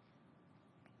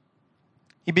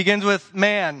 He begins with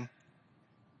man.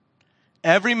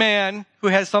 Every man who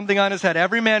has something on his head,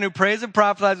 every man who prays and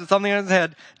prophesies with something on his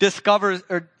head, discovers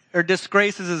or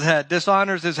disgraces his head,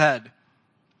 dishonors his head.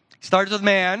 He starts with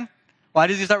man. Why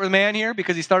does he start with man here?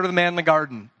 Because he started with man in the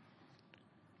garden.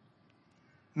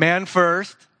 Man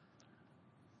first.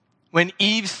 When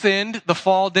Eve sinned, the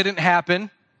fall didn't happen.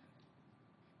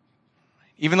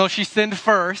 Even though she sinned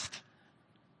first.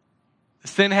 The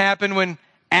sin happened when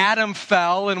Adam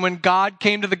fell, and when God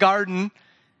came to the garden,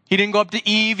 he didn't go up to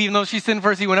Eve, even though she sinned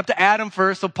first. He went up to Adam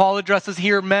first, so Paul addresses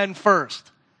here men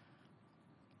first.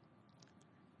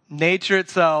 Nature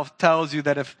itself tells you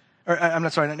that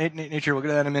nature, we'll get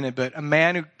to that in a minute, but a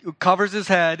man who covers his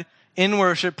head in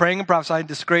worship, praying and prophesying,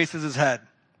 disgraces his head.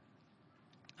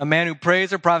 A man who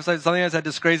prays or prophesies something on his head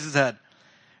disgraces his head.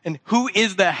 And who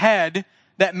is the head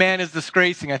that man is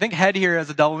disgracing? I think head here has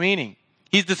a double meaning.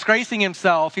 He's disgracing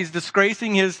himself. He's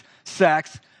disgracing his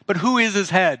sex. But who is his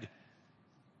head?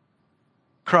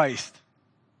 Christ.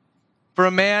 For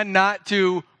a man not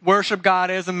to worship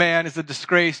God as a man is a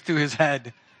disgrace to his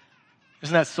head.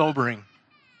 Isn't that sobering?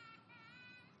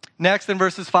 Next, in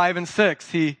verses 5 and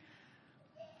 6, he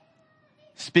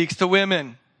speaks to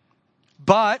women.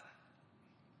 But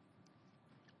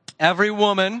every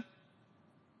woman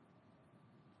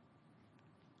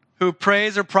who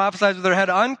prays or prophesies with her head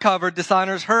uncovered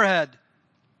dishonors her head.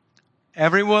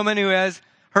 Every woman who has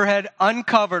her head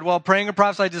uncovered while praying or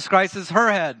prophesying disgraces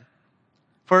her head.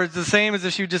 For it's the same as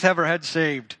if she would just have her head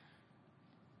shaved.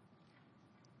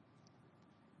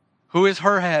 Who is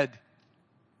her head?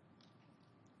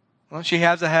 Well, she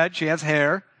has a head. She has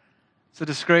hair. It's a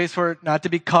disgrace for it not to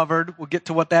be covered. We'll get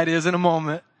to what that is in a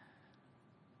moment.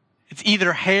 It's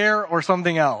either hair or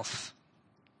something else.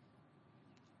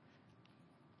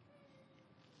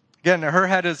 Again, her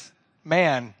head is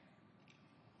man,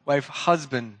 wife,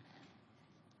 husband.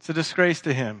 It's a disgrace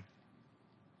to him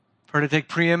for her to take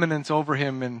preeminence over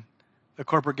him in the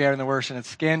corporate gathering, the worship, and it's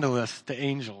scandalous to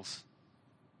angels.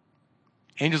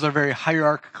 Angels are very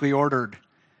hierarchically ordered.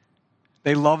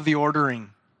 They love the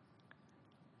ordering.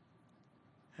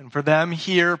 And for them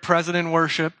here, present in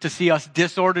worship, to see us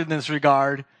disordered in this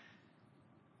regard,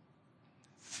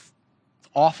 it's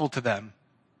awful to them.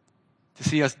 To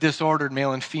see us disordered,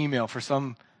 male and female, for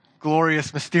some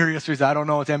glorious, mysterious reason. I don't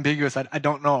know. It's ambiguous. I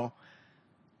don't know.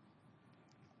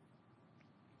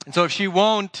 And so if she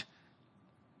won't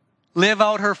live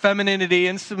out her femininity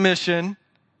in submission,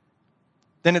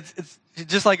 then it's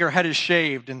just like her head is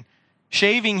shaved. And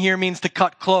shaving here means to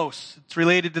cut close. It's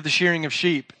related to the shearing of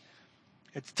sheep.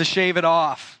 It's to shave it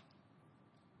off.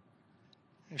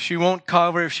 If she won't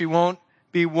cover, if she won't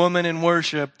be woman in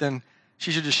worship, then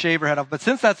she should just shave her head off. But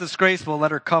since that's disgraceful, let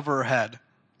her cover her head.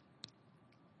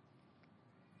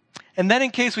 And then in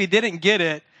case we didn't get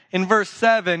it, in verse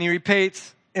 7, he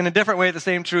repeats in a different way the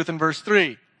same truth in verse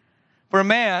 3. For a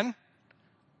man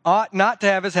ought not to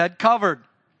have his head covered.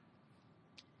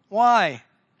 Why?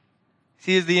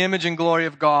 He is the image and glory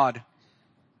of God.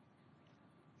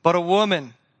 But a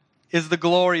woman is the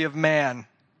glory of man.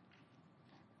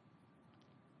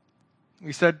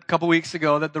 We said a couple weeks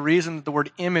ago that the reason that the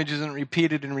word image isn't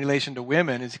repeated in relation to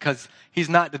women is because he's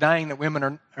not denying that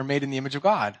women are made in the image of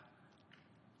God.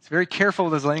 He's very careful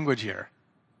with his language here.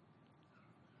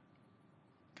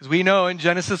 Because we know in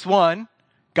Genesis 1,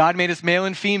 God made us male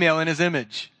and female in his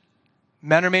image.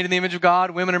 Men are made in the image of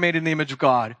God, women are made in the image of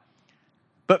God.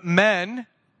 But men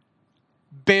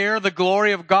bear the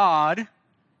glory of God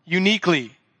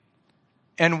uniquely.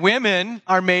 And women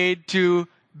are made to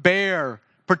bear,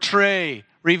 portray,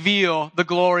 reveal the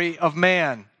glory of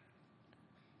man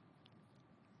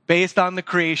based on the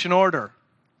creation order.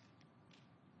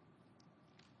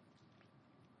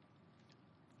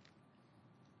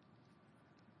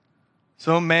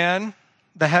 So man,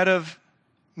 the head of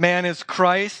man is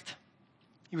Christ.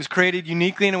 He was created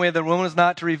uniquely in a way that woman is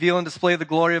not, to reveal and display the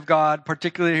glory of God,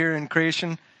 particularly here in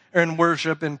creation or in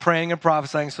worship and praying and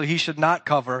prophesying, so he should not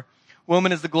cover.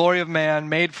 Woman is the glory of man,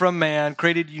 made from man,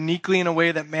 created uniquely in a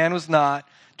way that man was not,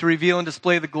 to reveal and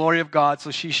display the glory of God,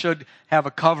 so she should have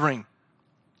a covering.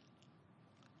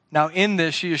 Now in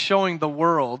this, she is showing the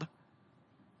world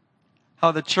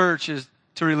how the church is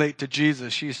to relate to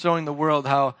Jesus. She is showing the world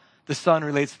how the Son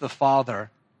relates to the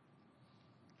Father.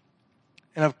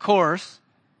 And of course,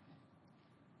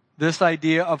 this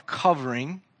idea of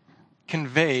covering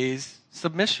conveys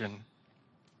submission.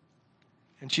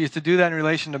 And she is to do that in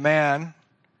relation to man,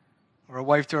 or a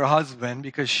wife to her husband,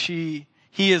 because he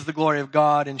is the glory of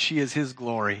God and she is his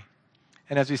glory.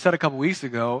 And as we said a couple weeks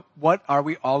ago, what are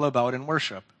we all about in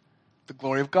worship? The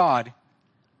glory of God.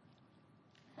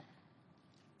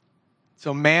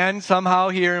 So man somehow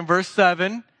here in verse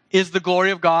 7 is the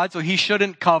glory of God, so he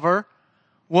shouldn't cover.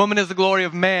 Woman is the glory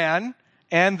of man.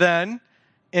 And then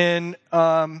in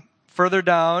further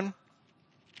down,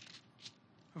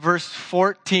 verse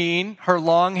 14, her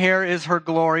long hair is her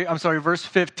glory. Verse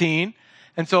 15.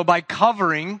 And so by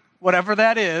covering, whatever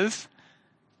that is,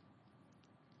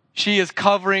 she is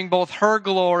covering both her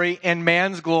glory and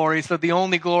man's glory, so the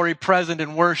only glory present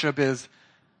in worship is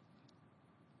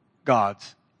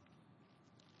God's.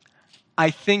 I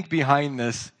think behind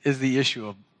this is the issue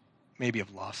of maybe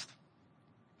of lust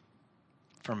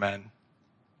for men.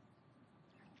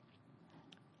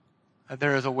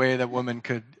 There is a way that woman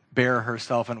could bear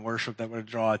herself in worship that would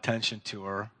draw attention to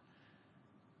her.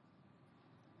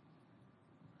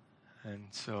 And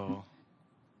so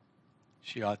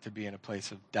she ought to be in a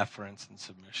place of deference and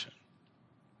submission.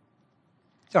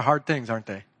 These are hard things, aren't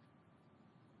they?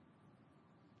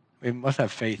 We must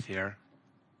have faith here.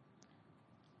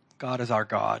 God is our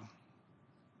God.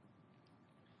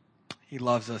 He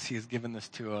loves us. He has given this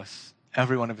to us.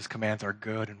 Every one of his commands are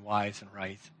good and wise and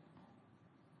right.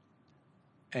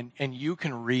 And you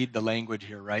can read the language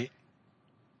here, right?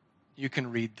 You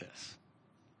can read this.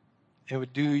 It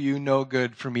would do you no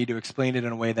good for me to explain it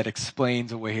in a way that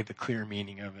explains away the clear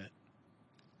meaning of it.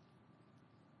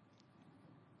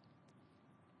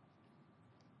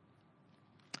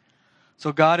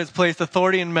 So God has placed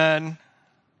authority in men,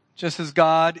 just as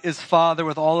God is Father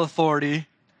with all authority.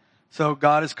 So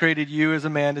God has created you as a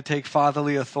man to take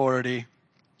fatherly authority.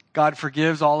 God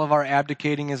forgives all of our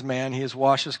abdicating as man. He has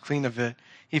washed us clean of it.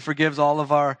 He forgives all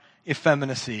of our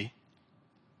effeminacy.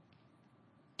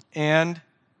 And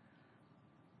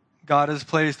God has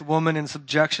placed woman in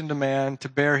subjection to man to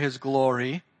bear his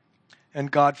glory.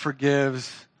 And God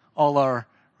forgives all our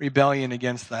rebellion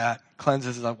against that,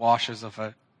 cleanses and washes of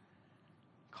it.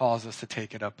 calls us to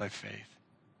take it up by faith.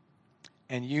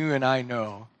 And you and I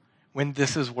know when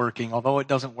this is working, although it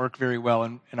doesn't work very well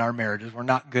in our marriages, we're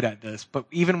not good at this, but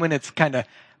even when it's kind of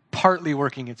partly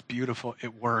working, it's beautiful,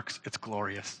 it works, it's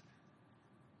glorious.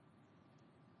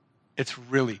 It's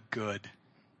really good.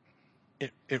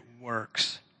 It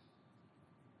works.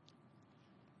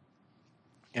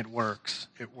 It works.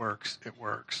 It works. It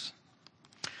works.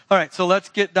 All right, so let's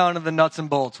get down to the nuts and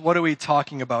bolts. What are we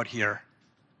talking about here?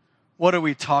 What are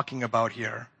we talking about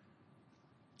here?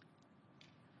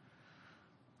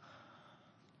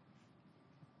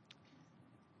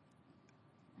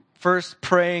 First,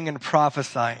 praying and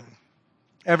prophesying.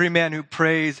 Every man who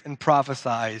prays and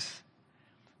prophesies.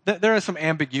 There is some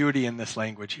ambiguity in this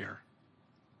language here.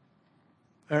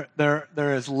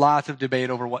 There is lots of debate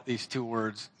over what these two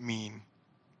words mean.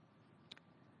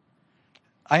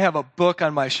 I have a book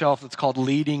on my shelf that's called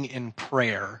Leading in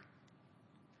Prayer.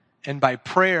 And by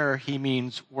prayer, he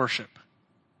means worship.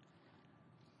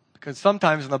 Because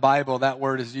sometimes in the Bible, that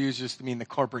word is used just to mean the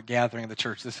corporate gathering of the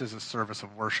church. This is a service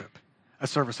of worship, a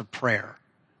service of prayer.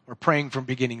 We're praying from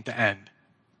beginning to end.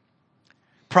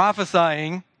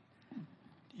 Prophesying,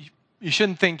 you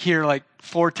shouldn't think here like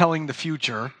foretelling the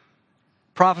future.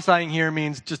 Prophesying here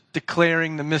means just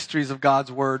declaring the mysteries of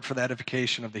God's word for the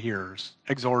edification of the hearers,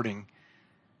 exhorting.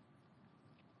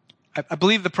 I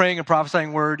believe the praying and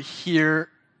prophesying word here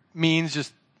means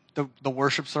just the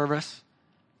worship service.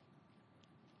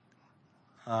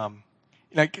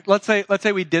 Like let's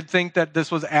say we did think that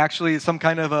this was actually some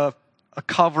kind of a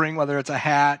covering, whether it's a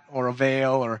hat or a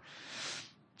veil or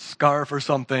scarf or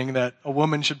something, that a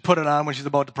woman should put it on when she's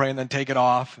about to pray and then take it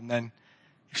off, and then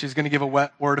if she's going to give a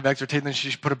word of exhortation, then she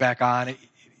should put it back on.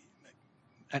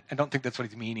 I don't think that's what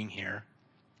he's meaning here.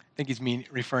 I think he's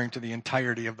referring to the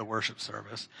entirety of the worship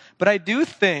service. But I do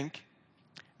think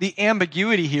the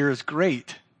ambiguity here is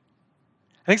great.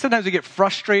 I think sometimes we get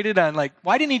frustrated on like,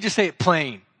 why didn't he just say it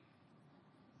plain?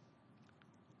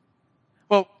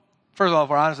 Well, first of all, if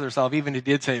we're honest with ourselves, even if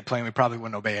he did say it plain, we probably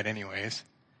wouldn't obey it anyways.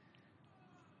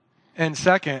 And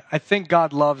second, I think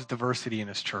God loves diversity in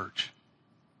his church.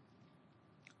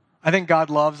 I think God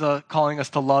loves calling us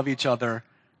to love each other,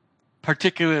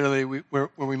 particularly where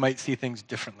we might see things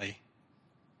differently.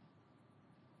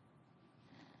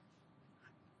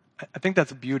 I think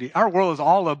that's a beauty. Our world is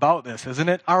all about this, isn't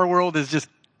it? Our world is just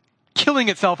killing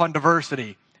itself on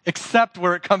diversity, except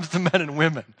where it comes to men and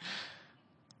women.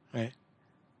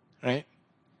 Right?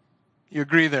 You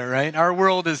agree there, right? Our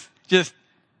world is just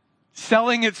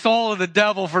selling its soul to the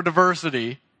devil for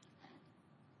diversity,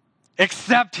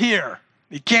 except here.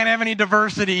 You can't have any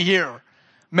diversity here.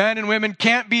 Men and women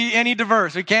can't be any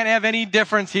diverse. We can't have any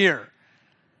difference here.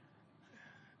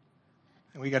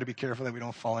 And we got to be careful that we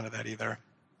don't fall into that either.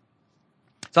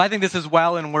 So I think this is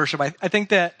well in worship. I think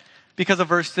that because of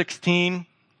verse 16,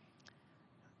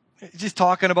 it's just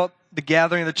talking about the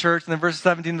gathering of the church. And then verses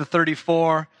 17 to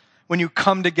 34, when you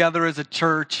come together as a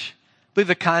church, I believe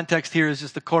the context here is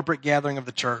just the corporate gathering of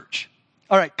the church.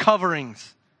 All right,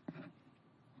 coverings.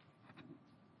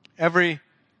 Every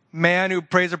man who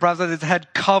prays or prophesies has his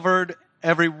head covered.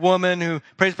 Every woman who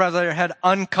prays or prophesies has her head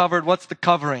uncovered. What's the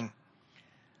covering?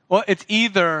 Well, it's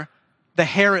either the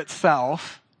hair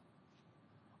itself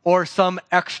or some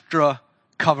extra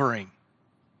covering.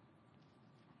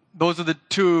 Those are the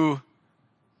two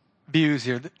views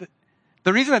here.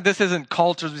 The reason that this isn't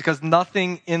culture is because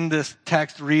nothing in this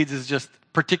text reads as just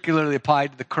particularly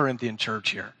applied to the Corinthian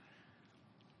church here.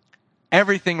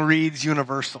 Everything reads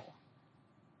universal.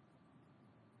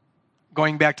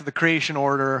 Going back to the creation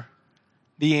order,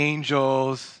 the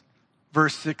angels,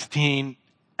 verse 16,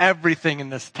 everything in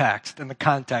this text, in the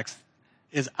context,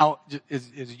 is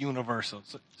universal.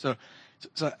 So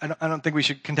I don't think we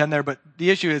should contend there, but the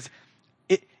issue is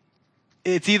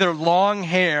it's either long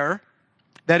hair,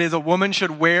 that is, a woman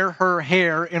should wear her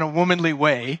hair in a womanly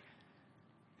way,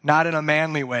 not in a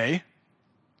manly way,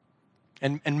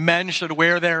 and men should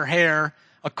wear their hair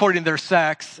according to their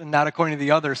sex and not according to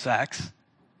the other sex.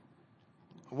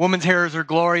 A woman's hair is her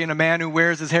glory, and a man who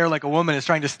wears his hair like a woman is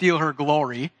trying to steal her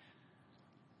glory.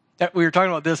 We were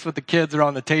talking about this with the kids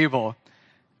around the table,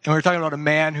 and we were talking about a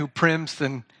man who primps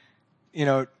and,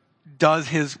 does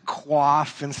his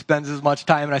coif and spends as much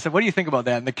time. And I said, what do you think about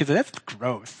that? And the kids said, that's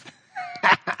gross.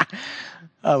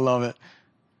 I love it.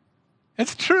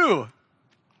 It's true.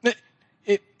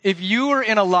 If you were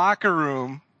in a locker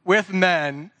room with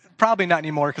men, probably not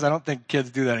anymore because I don't think kids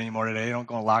do that anymore today. They don't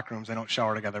go in locker rooms. They don't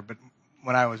shower together. But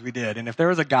when we did. And if there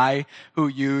was a guy who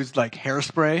used like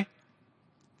hairspray,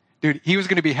 dude, he was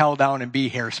going to be held down and be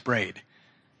hairsprayed.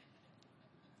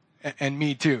 And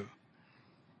me too.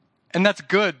 And that's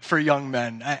good for young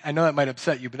men. I know that might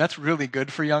upset you, but that's really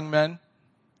good for young men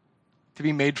to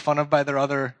be made fun of by their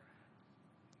other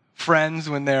friends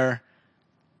when they're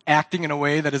acting in a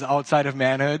way that is outside of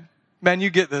manhood. Men, you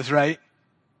get this, right?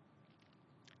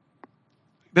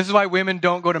 This is why women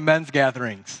don't go to men's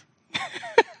gatherings.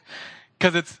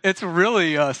 Because it's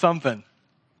really something.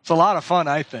 It's a lot of fun,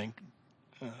 I think.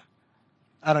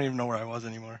 I don't even know where I was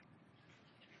anymore.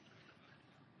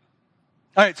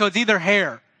 All right, so it's either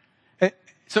hair.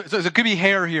 So it could be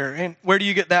hair here. And where do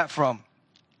you get that from?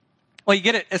 Well, you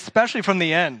get it especially from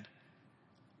the end.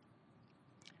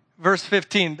 Verse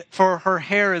 15, for her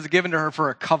hair is given to her for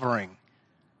a covering.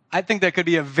 I think that could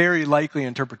be a very likely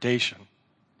interpretation.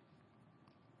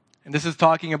 And this is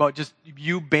talking about just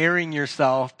you bearing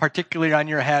yourself, particularly on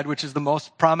your head, which is the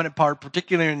most prominent part,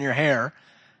 particularly in your hair,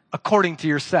 according to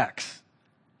your sex.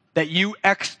 That you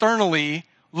externally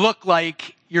look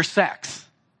like your sex.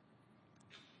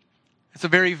 It's a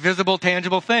very visible,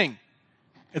 tangible thing.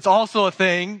 It's also a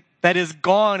thing that is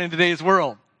gone in today's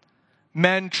world.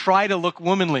 Men try to look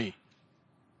womanly.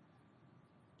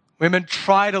 Women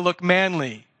try to look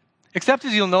manly. Except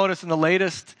as you'll notice in the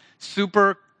latest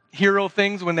superhero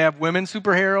things, when they have women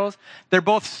superheroes, they're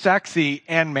both sexy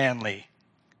and manly.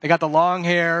 They got the long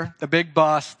hair, the big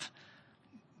bust,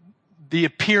 the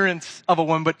appearance of a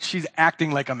woman, but she's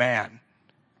acting like a man.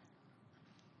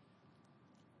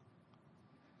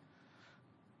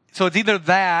 So it's either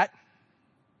that.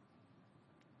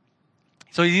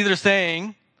 So he's either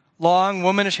saying long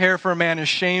womanish hair for a man is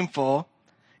shameful,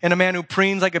 and a man who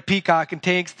preens like a peacock and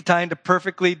takes the time to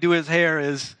perfectly do his hair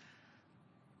is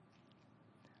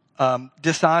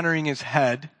dishonoring his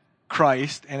head,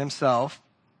 Christ and himself,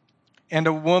 and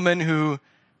a woman who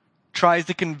tries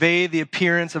to convey the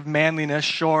appearance of manliness,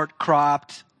 short,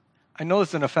 cropped. I know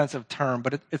it's an offensive term,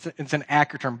 but it's an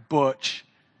accurate term, butch.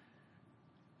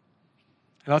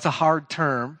 I know it's a hard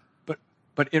term,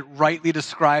 but it rightly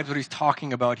describes what he's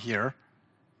talking about here.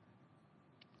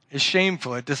 Is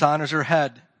shameful. It dishonors her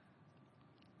head.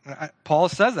 Paul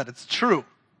says that. It's true.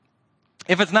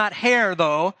 If it's not hair,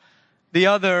 though, the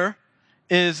other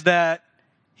is that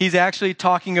he's actually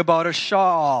talking about a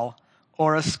shawl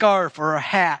or a scarf or a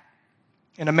hat.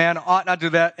 And a man ought not do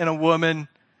that, and a woman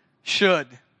should.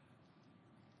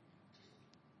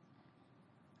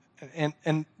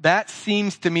 And that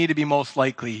seems to me to be most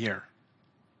likely here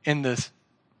in this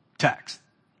text.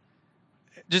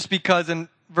 Just because in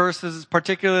verses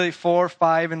particularly 4,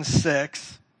 5, and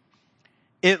 6,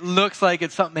 it looks like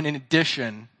it's something in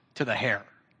addition to the hair.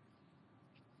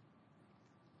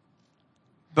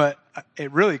 But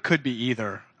it really could be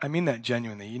either. I mean that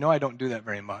genuinely. You know I don't do that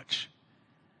very much.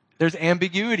 There's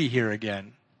ambiguity here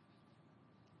again.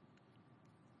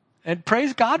 And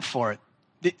praise God for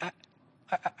it.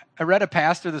 I read a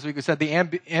pastor this week who said the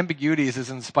ambiguity is as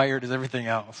inspired as everything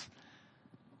else.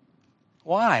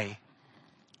 Why?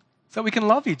 So we can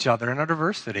love each other in our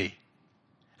diversity.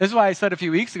 This is why I said a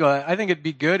few weeks ago, I think it'd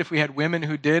be good if we had women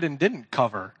who did and didn't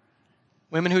cover.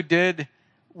 Women who did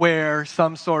wear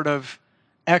some sort of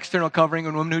external covering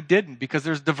and women who didn't, because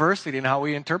there's diversity in how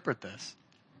we interpret this.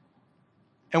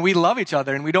 And we love each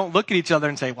other, and we don't look at each other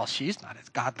and say, well, she's not as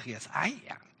godly as I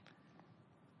am.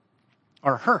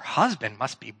 Or her husband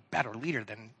must be a better leader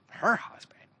than her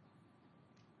husband.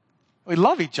 We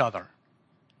love each other.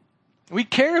 We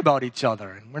care about each other,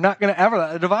 and we're not going to ever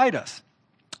let it divide us.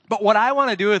 But what I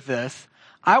want to do with this,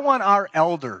 I want our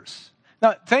elders.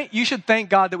 Now, you should thank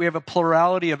God that we have a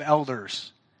plurality of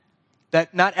elders,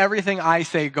 that not everything I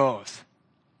say goes.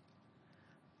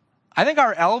 I think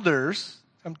our elders,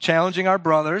 I'm challenging our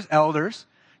brothers, elders,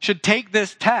 should take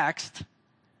this text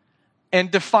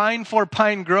and define for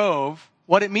Pine Grove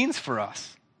what it means for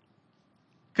us.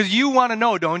 Because you want to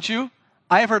know, don't you?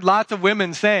 I have heard lots of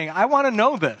women saying, I want to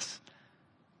know this.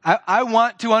 I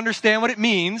want to understand what it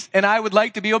means, and I would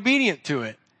like to be obedient to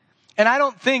it. And I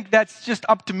don't think that's just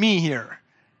up to me here.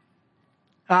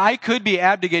 I could be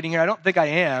abdicating here. I don't think I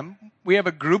am. We have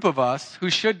a group of us who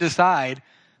should decide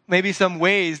maybe some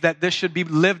ways that this should be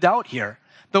lived out here.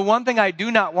 The one thing I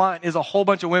do not want is a whole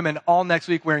bunch of women all next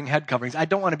week wearing head coverings. I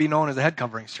don't want to be known as a head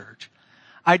coverings church.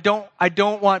 I don't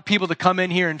want people to come in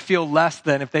here and feel less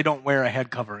than if they don't wear a head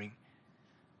covering.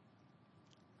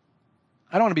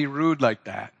 I don't want to be rude like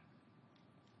that.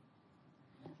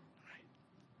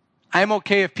 I'm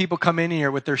okay if people come in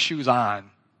here with their shoes on.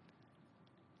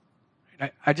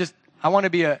 I want to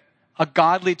be a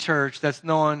godly church that's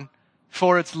known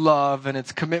for its love and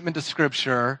its commitment to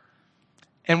Scripture,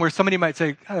 and where somebody might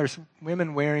say, oh, there's some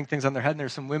women wearing things on their head and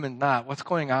there's some women not. What's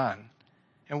going on?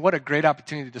 And what a great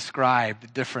opportunity to describe the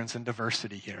difference and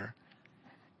diversity here.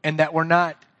 And that we're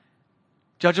not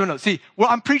Judgmental. See, well,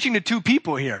 I'm preaching to two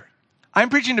people here. I'm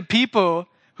preaching to people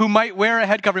who might wear a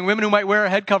head covering, women who might wear a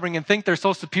head covering and think they're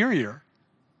so superior.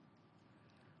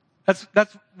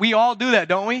 We all do that,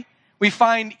 don't we? We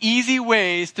find easy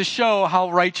ways to show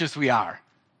how righteous we are.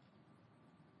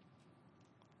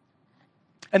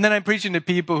 And then I'm preaching to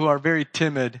people who are very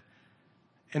timid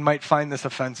and might find this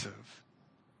offensive.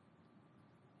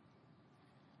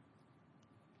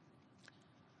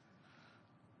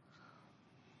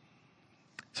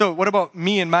 So what about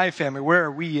me and my family? Where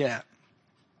are we at?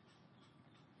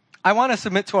 I want to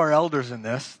submit to our elders in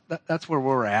this. That's where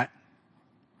we're at.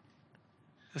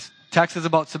 This text is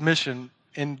about submission.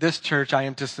 In this church, I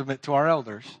am to submit to our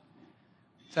elders.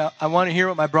 So I want to hear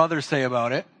what my brothers say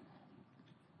about it.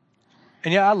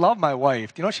 And yeah, I love my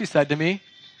wife. Do you know what she said to me?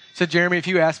 She said, Jeremy, if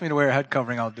you ask me to wear a head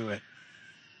covering, I'll do it.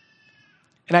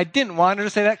 And I didn't want her to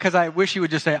say that because I wish she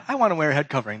would just say, I want to wear a head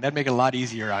covering. That'd make it a lot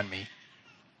easier on me.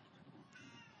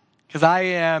 Because I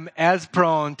am as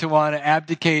prone to want to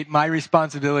abdicate my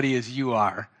responsibility as you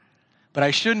are. But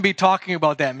I shouldn't be talking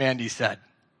about that, Mandy said.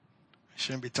 I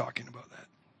shouldn't be talking about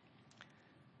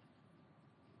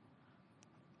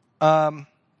that.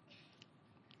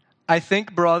 I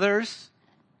think, brothers,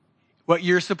 what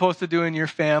you're supposed to do in your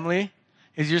family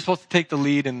is you're supposed to take the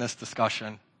lead in this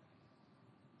discussion.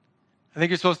 I think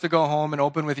you're supposed to go home and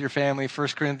open with your family 1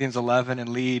 Corinthians 11 and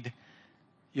lead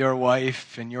your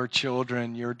wife and your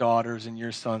children, your daughters and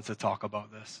your sons to talk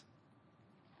about this.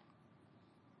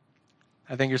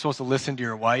 I think you're supposed to listen to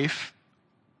your wife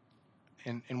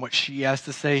and what she has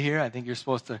to say here. I think you're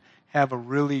supposed to have a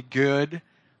really good,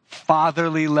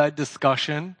 fatherly-led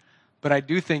discussion, but I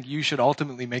do think you should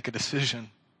ultimately make a decision.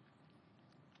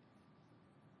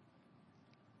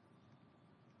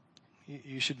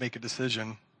 You should make a decision.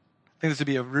 I think this would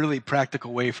be a really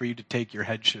practical way for you to take your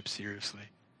headship seriously.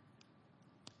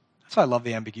 That's why I love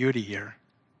the ambiguity here.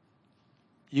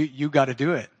 You got to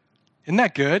do it. Isn't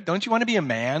that good? Don't you want to be a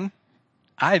man?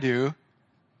 I do.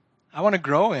 I want to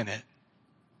grow in it.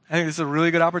 I think this is a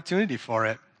really good opportunity for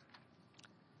it.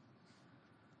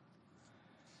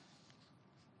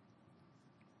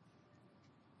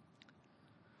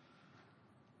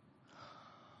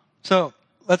 So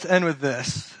let's end with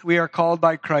this. We are called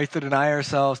by Christ to deny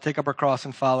ourselves, take up our cross,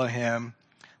 and follow him.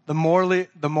 The more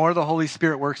the Holy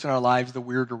Spirit works in our lives, the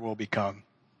weirder we'll become.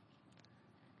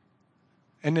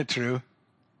 Isn't it true?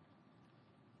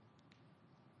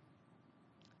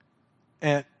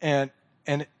 And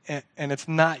it's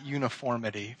not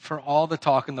uniformity. For all the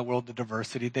talk in the world of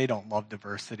diversity, they don't love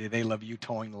diversity. They love you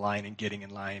towing the line and getting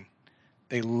in line.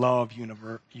 They love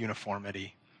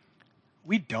uniformity.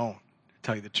 We don't, to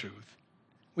tell you the truth.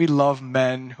 We love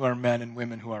men who are men and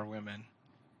women who are women.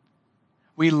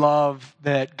 We love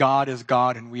that God is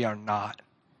God and we are not.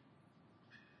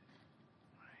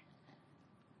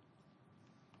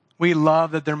 We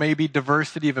love that there may be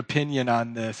diversity of opinion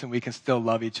on this and we can still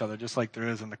love each other, just like there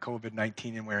is in the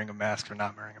COVID-19 and wearing a mask or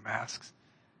not wearing a mask.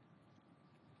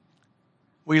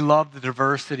 We love the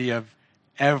diversity of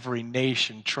every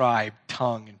nation, tribe,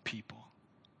 tongue, and people.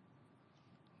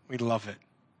 We love it.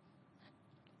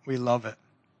 We love it.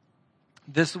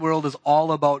 This world is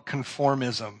all about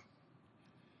conformism.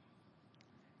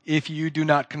 If you do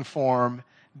not conform,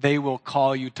 they will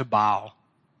call you to bow.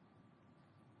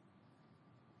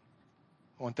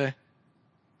 Won't they?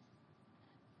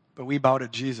 But we bow to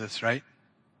Jesus, right?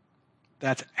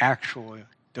 That's actual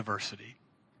diversity.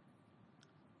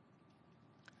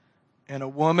 And a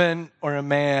woman or a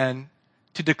man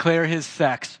to declare his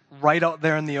sex right out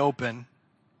there in the open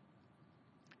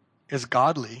is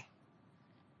godly.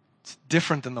 It's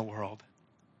different than the world.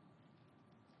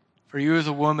 For you as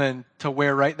a woman to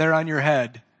wear right there on your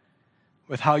head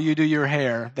with how you do your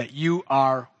hair that you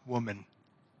are woman.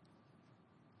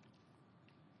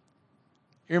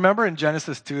 You remember in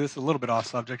Genesis 2, this is a little bit off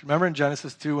subject. Remember in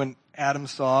Genesis 2 when Adam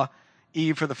saw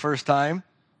Eve for the first time?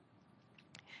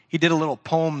 He did a little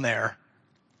poem there.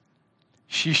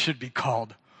 She should be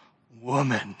called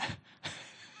woman.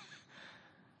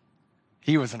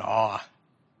 He was in awe.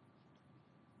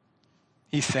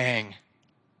 He sang.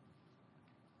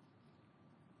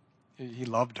 He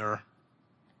loved her.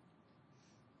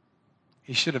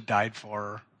 He should have died for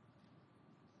her.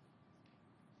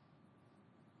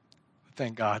 But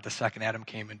thank God the second Adam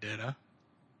came and did, huh?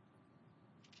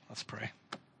 Let's pray.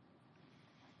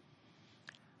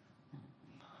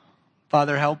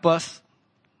 Father, help us.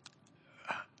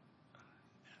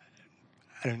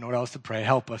 I don't know what else to pray.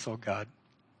 Help us, oh God.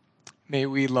 May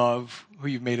we love who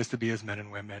you've made us to be as men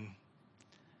and women.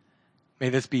 May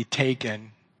this be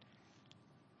taken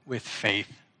with faith,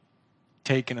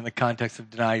 taken in the context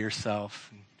of deny yourself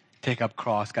and take up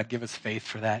cross. God, give us faith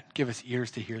for that. Give us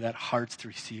ears to hear that, hearts to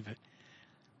receive it.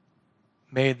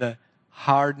 May the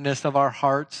hardness of our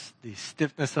hearts, the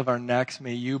stiffness of our necks,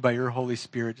 may you, by your Holy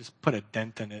Spirit, just put a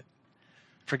dent in it.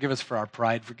 Forgive us for our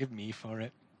pride. Forgive me for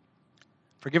it.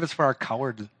 Forgive us for our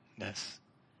cowardice.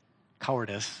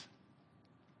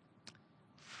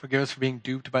 Forgive us for being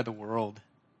duped by the world.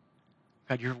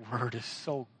 God, your word is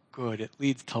so good. It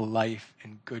leads to life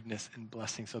and goodness and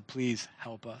blessing. So please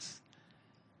help us.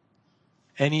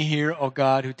 Any here, oh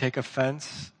God, who take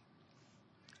offense,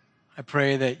 I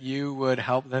pray that you would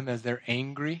help them as they're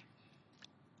angry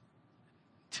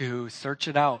to search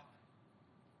it out.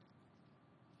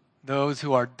 Those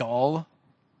who are dull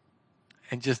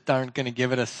and just aren't going to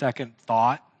give it a second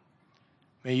thought,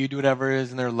 may you do whatever it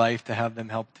is in their life to have them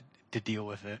help to deal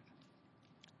with it.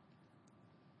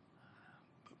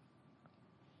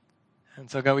 And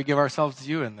so, God, we give ourselves to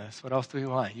you in this. What else do we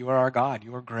want? You are our God.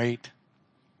 You are great.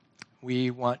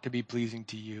 We want to be pleasing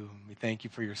to you. We thank you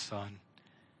for your Son,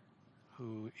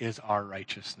 who is our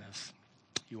righteousness.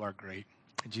 You are great.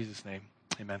 In Jesus' name,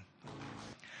 amen.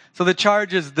 So the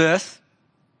charge is this.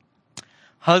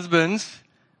 Husbands,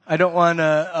 I don't want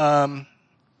to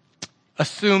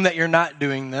assume that you're not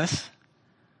doing this,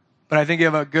 but I think you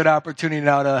have a good opportunity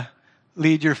now to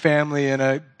lead your family in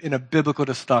a biblical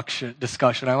discussion.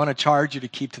 I want to charge you to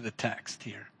keep to the text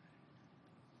here.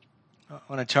 I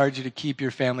want to charge you to keep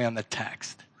your family on the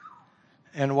text.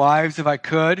 And wives, if I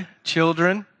could,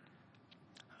 children,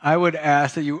 I would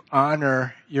ask that you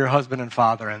honor your husband and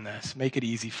father in this. Make it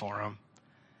easy for them.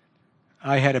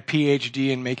 I had a PhD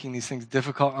in making these things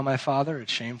difficult on my father.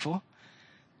 It's shameful.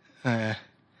 And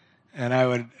I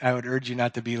would urge you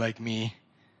not to be like me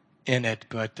in it,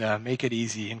 but make it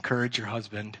easy. Encourage your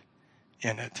husband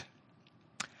in it.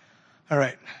 All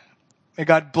right. May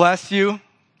God bless you.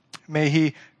 May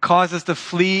he cause us to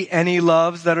flee any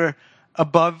loves that are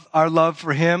above our love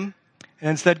for him,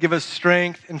 and instead give us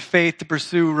strength and faith to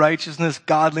pursue righteousness,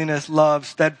 godliness, love,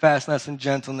 steadfastness, and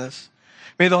gentleness.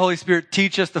 May the Holy Spirit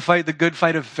teach us to fight the good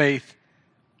fight of faith.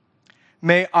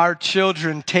 May our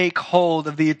children take hold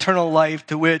of the eternal life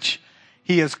to which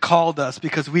he has called us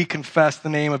because we confess the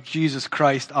name of Jesus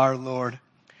Christ our Lord.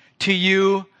 To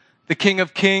you, the King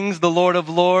of Kings, the Lord of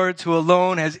Lords, who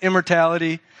alone has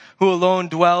immortality, who alone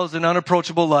dwells in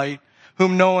unapproachable light,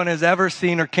 whom no one has ever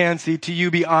seen or can see, to you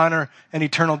be honor and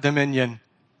eternal dominion.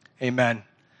 Amen.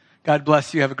 God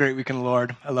bless you. Have a great weekend,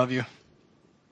 Lord. I love you.